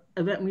the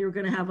event we were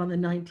going to have on the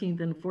 19th,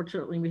 and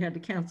unfortunately we had to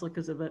cancel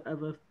because of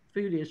a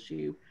food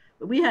issue,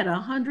 but we had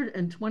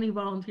 120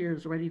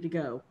 volunteers ready to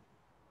go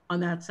on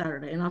that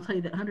Saturday. And I'll tell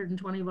you that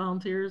 120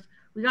 volunteers,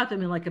 we got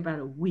them in like about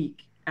a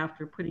week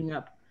after putting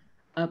up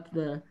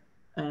the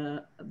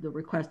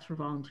request for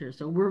volunteers.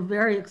 So we're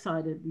very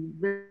excited.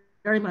 We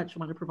very much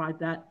want to provide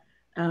that.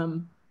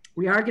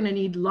 We are going to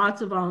need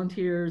lots of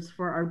volunteers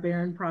for our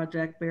Barron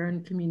project,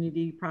 Barron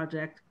Community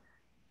Project,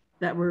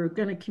 that we're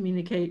going to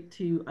communicate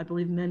to, I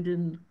believe,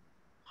 Mendon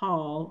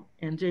Hall,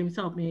 and James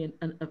helped me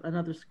in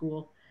another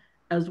school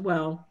as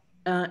well.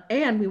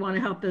 And we want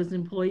to help those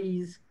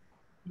employees.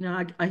 You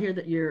know, I hear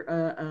that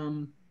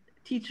your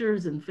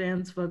teachers and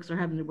fans folks are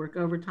having to work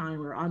overtime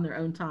or on their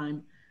own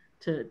time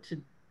to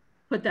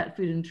put that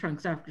food in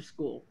trunks after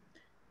school.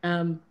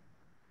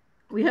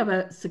 We have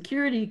a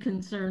security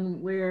concern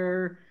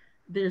where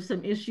there's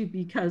some issue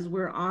because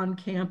we're on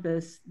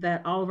campus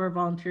that all of our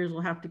volunteers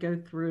will have to go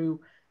through,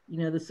 you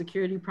know, the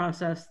security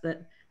process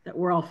that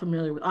we're all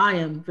familiar with. I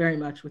am very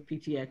much with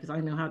PTA because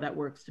I know how that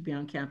works to be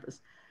on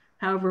campus.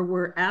 However,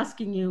 we're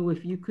asking you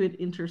if you could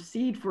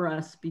intercede for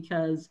us,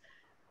 because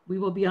we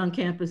will be on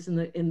campus in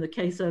the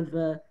case of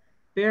the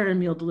Barron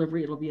meal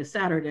delivery. It'll be a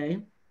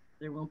Saturday.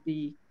 There won't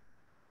be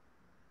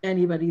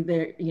anybody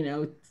there, you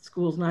know,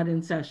 school's not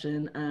in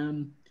session.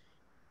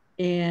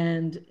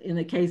 And in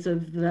the case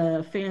of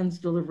the fans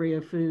delivery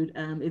of food,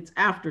 it's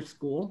after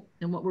school.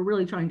 And what we're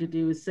really trying to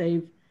do is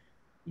save,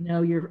 you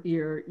know, your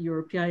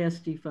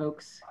PISD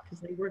folks,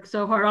 because they work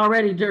so hard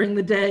already during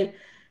the day.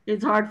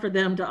 It's hard for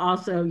them to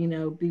also, you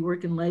know, be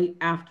working late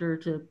after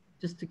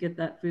just to get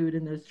that food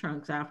in those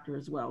trunks after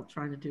as well,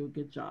 trying to do a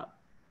good job.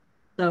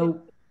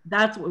 So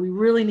that's what we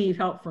really need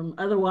help from.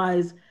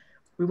 Otherwise,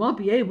 we won't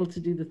be able to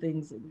do the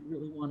things that we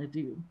really want to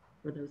do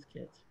for those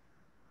kids.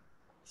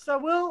 So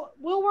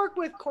we'll work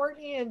with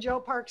Courtney and Joe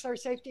Parks, our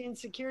safety and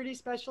security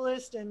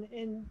specialist, and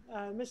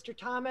Mr.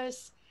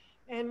 Thomas,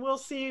 and we'll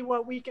see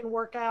what we can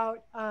work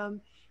out.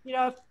 You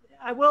know,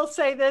 I will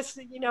say this,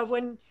 you know,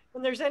 when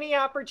there's any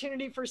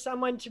opportunity for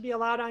someone to be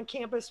allowed on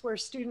campus where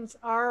students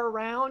are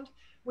around,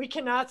 we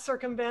cannot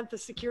circumvent the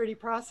security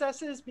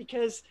processes,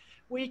 because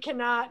we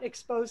cannot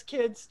expose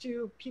kids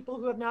to people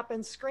who have not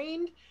been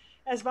screened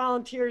as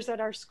volunteers at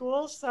our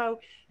schools. So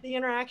the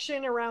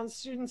interaction around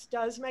students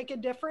does make a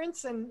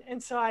difference.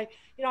 And so I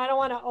don't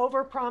want to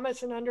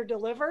overpromise and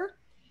underdeliver,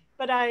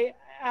 but I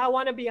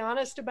want to be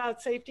honest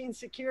about safety and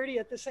security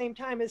at the same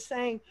time as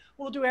saying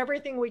we'll do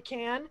everything we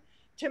can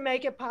to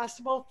make it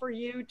possible for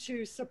you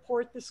to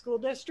support the school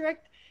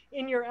district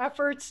in your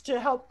efforts to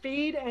help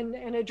feed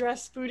and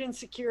address food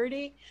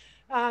insecurity.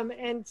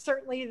 And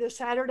certainly the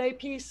Saturday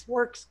piece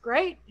works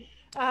great.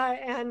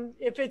 And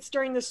if it's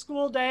during the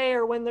school day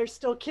or when there's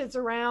still kids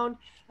around,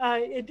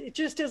 it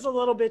just is a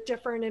little bit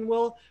different, and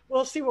we'll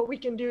see what we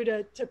can do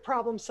to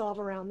problem solve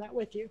around that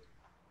with you.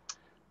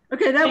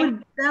 Okay,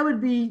 that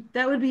would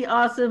be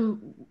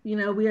awesome. You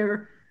know, we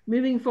are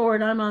moving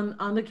forward. I'm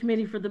on the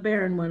committee for the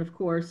Barron one, of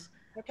course.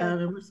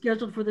 Okay. We're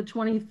scheduled for the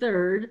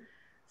 23rd.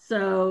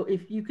 So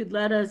if you could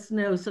let us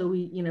know, so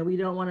we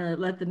don't want to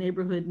let the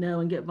neighborhood know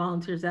and get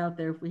volunteers out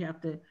there if we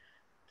have to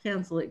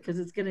cancel it, because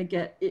it's going to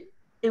get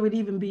it would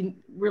even be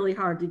really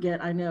hard to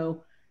get, I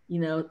know,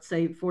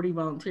 say 40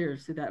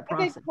 volunteers through that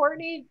process.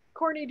 Okay,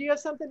 Courtney, do you have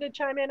something to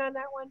chime in on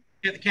that one?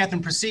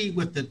 Catherine, proceed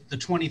with the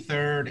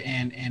 23rd,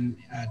 and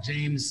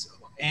James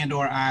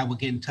and/or I will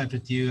get in touch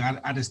with you.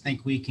 I just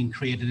think we can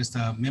create just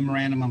a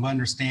memorandum of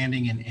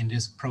understanding and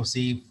just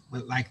proceed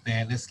with like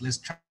that. Let's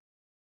try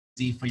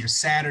for your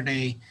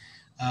Saturday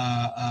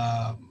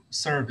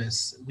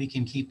service. We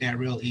can keep that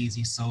real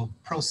easy. So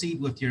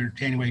proceed with your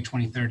January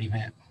 23rd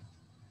event.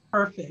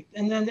 Perfect.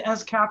 And then,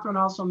 as Catherine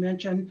also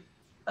mentioned,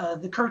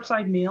 the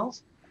curbside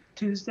meals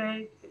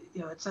Tuesday,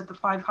 it's at the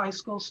 5 high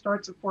school,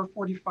 starts at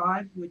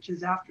 4:45, which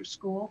is after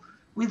school.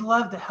 We'd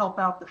love to help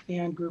out the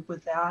fan group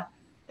with that.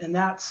 And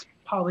that's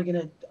probably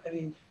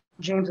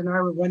James and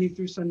I were running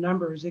through some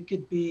numbers. It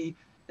could be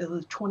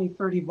 20,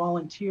 30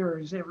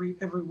 volunteers every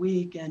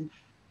week. And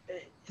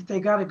if they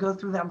got to go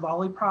through that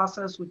volley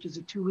process, which is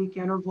a 2-week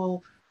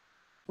interval,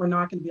 we're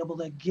not going to be able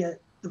to get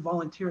the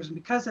volunteers. And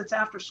because it's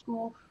after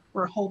school,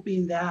 we're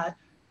hoping that,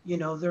 they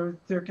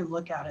can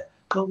look at it.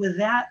 But with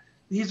that,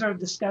 these are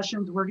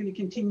discussions we're going to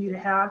continue to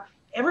have.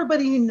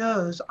 Everybody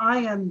knows I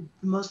am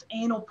the most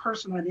anal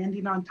person on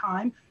ending on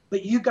time,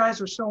 but you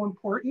guys are so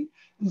important.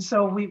 And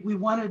so we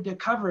wanted to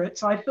cover it.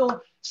 So I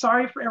feel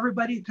sorry for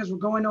everybody because we're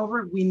going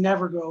over. We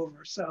never go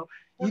over. So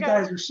you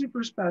guys are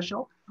super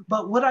special.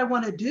 But what I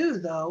want to do,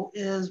 though,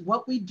 is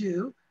what we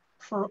do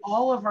for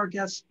all of our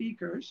guest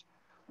speakers,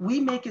 we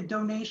make a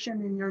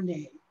donation in your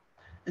name.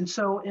 And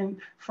so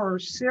for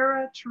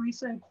Sarah,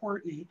 Teresa, and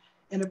Courtney,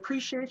 in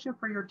appreciation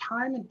for your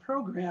time and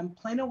program,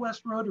 Plano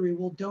West Rotary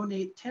will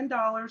donate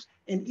 $10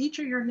 in each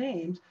of your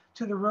names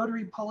to the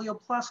Rotary Polio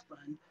Plus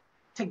Fund.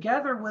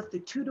 Together with the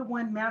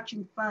 2-to-1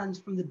 matching funds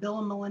from the Bill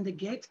and Melinda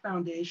Gates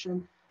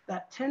Foundation,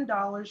 that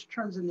 $10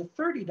 turns into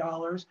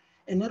 $30,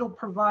 and it'll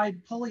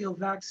provide polio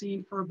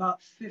vaccine for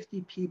about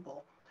 50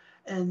 people.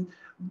 And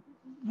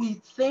we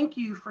thank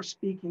you for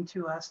speaking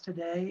to us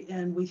today,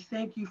 and we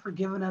thank you for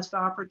giving us the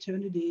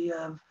opportunity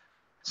of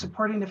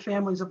supporting the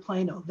families of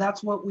Plano.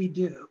 That's what we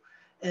do.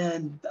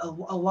 And a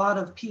lot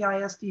of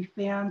PISD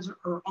fans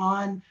are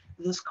on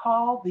this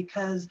call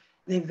because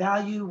they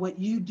value what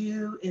you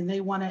do and they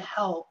want to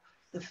help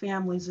the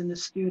families and the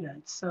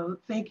students. So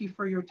thank you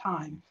for your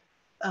time.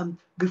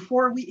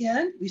 Before we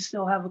end, we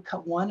still have a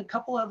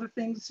couple other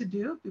things to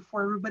do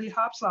before everybody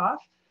hops off.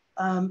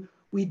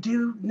 We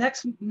do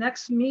next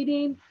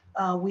meeting,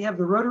 we have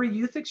the Rotary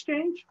Youth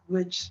Exchange,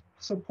 which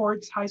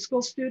supports high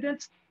school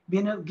students,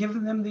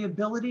 giving them the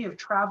ability of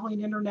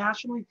traveling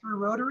internationally through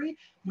Rotary.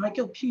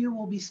 Michael Pugh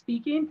will be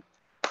speaking.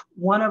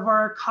 One of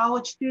our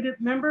college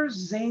student members,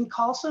 Zane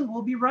Carlson,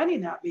 will be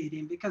running that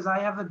meeting because I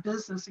have a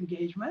business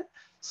engagement.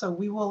 So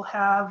we will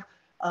have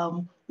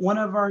one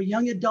of our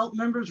young adult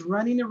members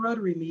running a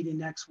Rotary meeting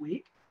next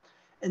week.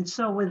 And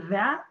so with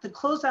that, to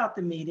close out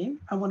the meeting,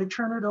 I want to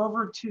turn it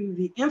over to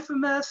the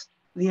infamous,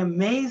 the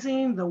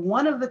amazing, the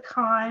one of the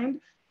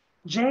kind,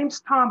 James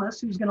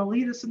Thomas, who's going to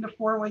lead us in the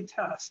 4-way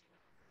test.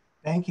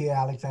 Thank you,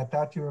 Alex. I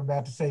thought you were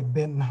about to say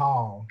Benton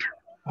Hall.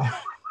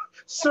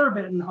 Sir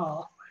Benton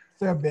Hall.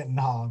 Sir Benton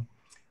Hall.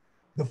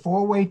 The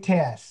 4-way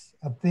test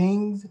of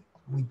things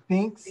we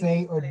think,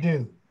 say, or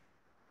do.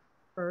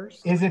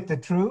 First. Is it the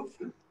truth?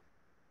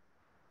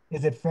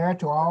 Is it fair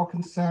to all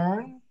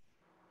concerned?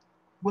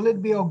 Will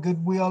it build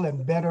goodwill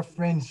and better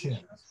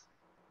friendships?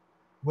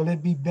 Will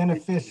it be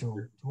beneficial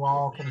to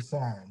all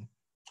concerned?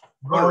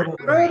 Rotary.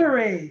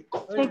 Rotary.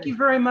 Thank you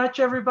very much,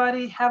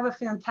 everybody. Have a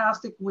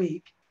fantastic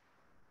week.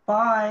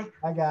 Bye.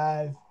 Bye,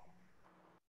 guys.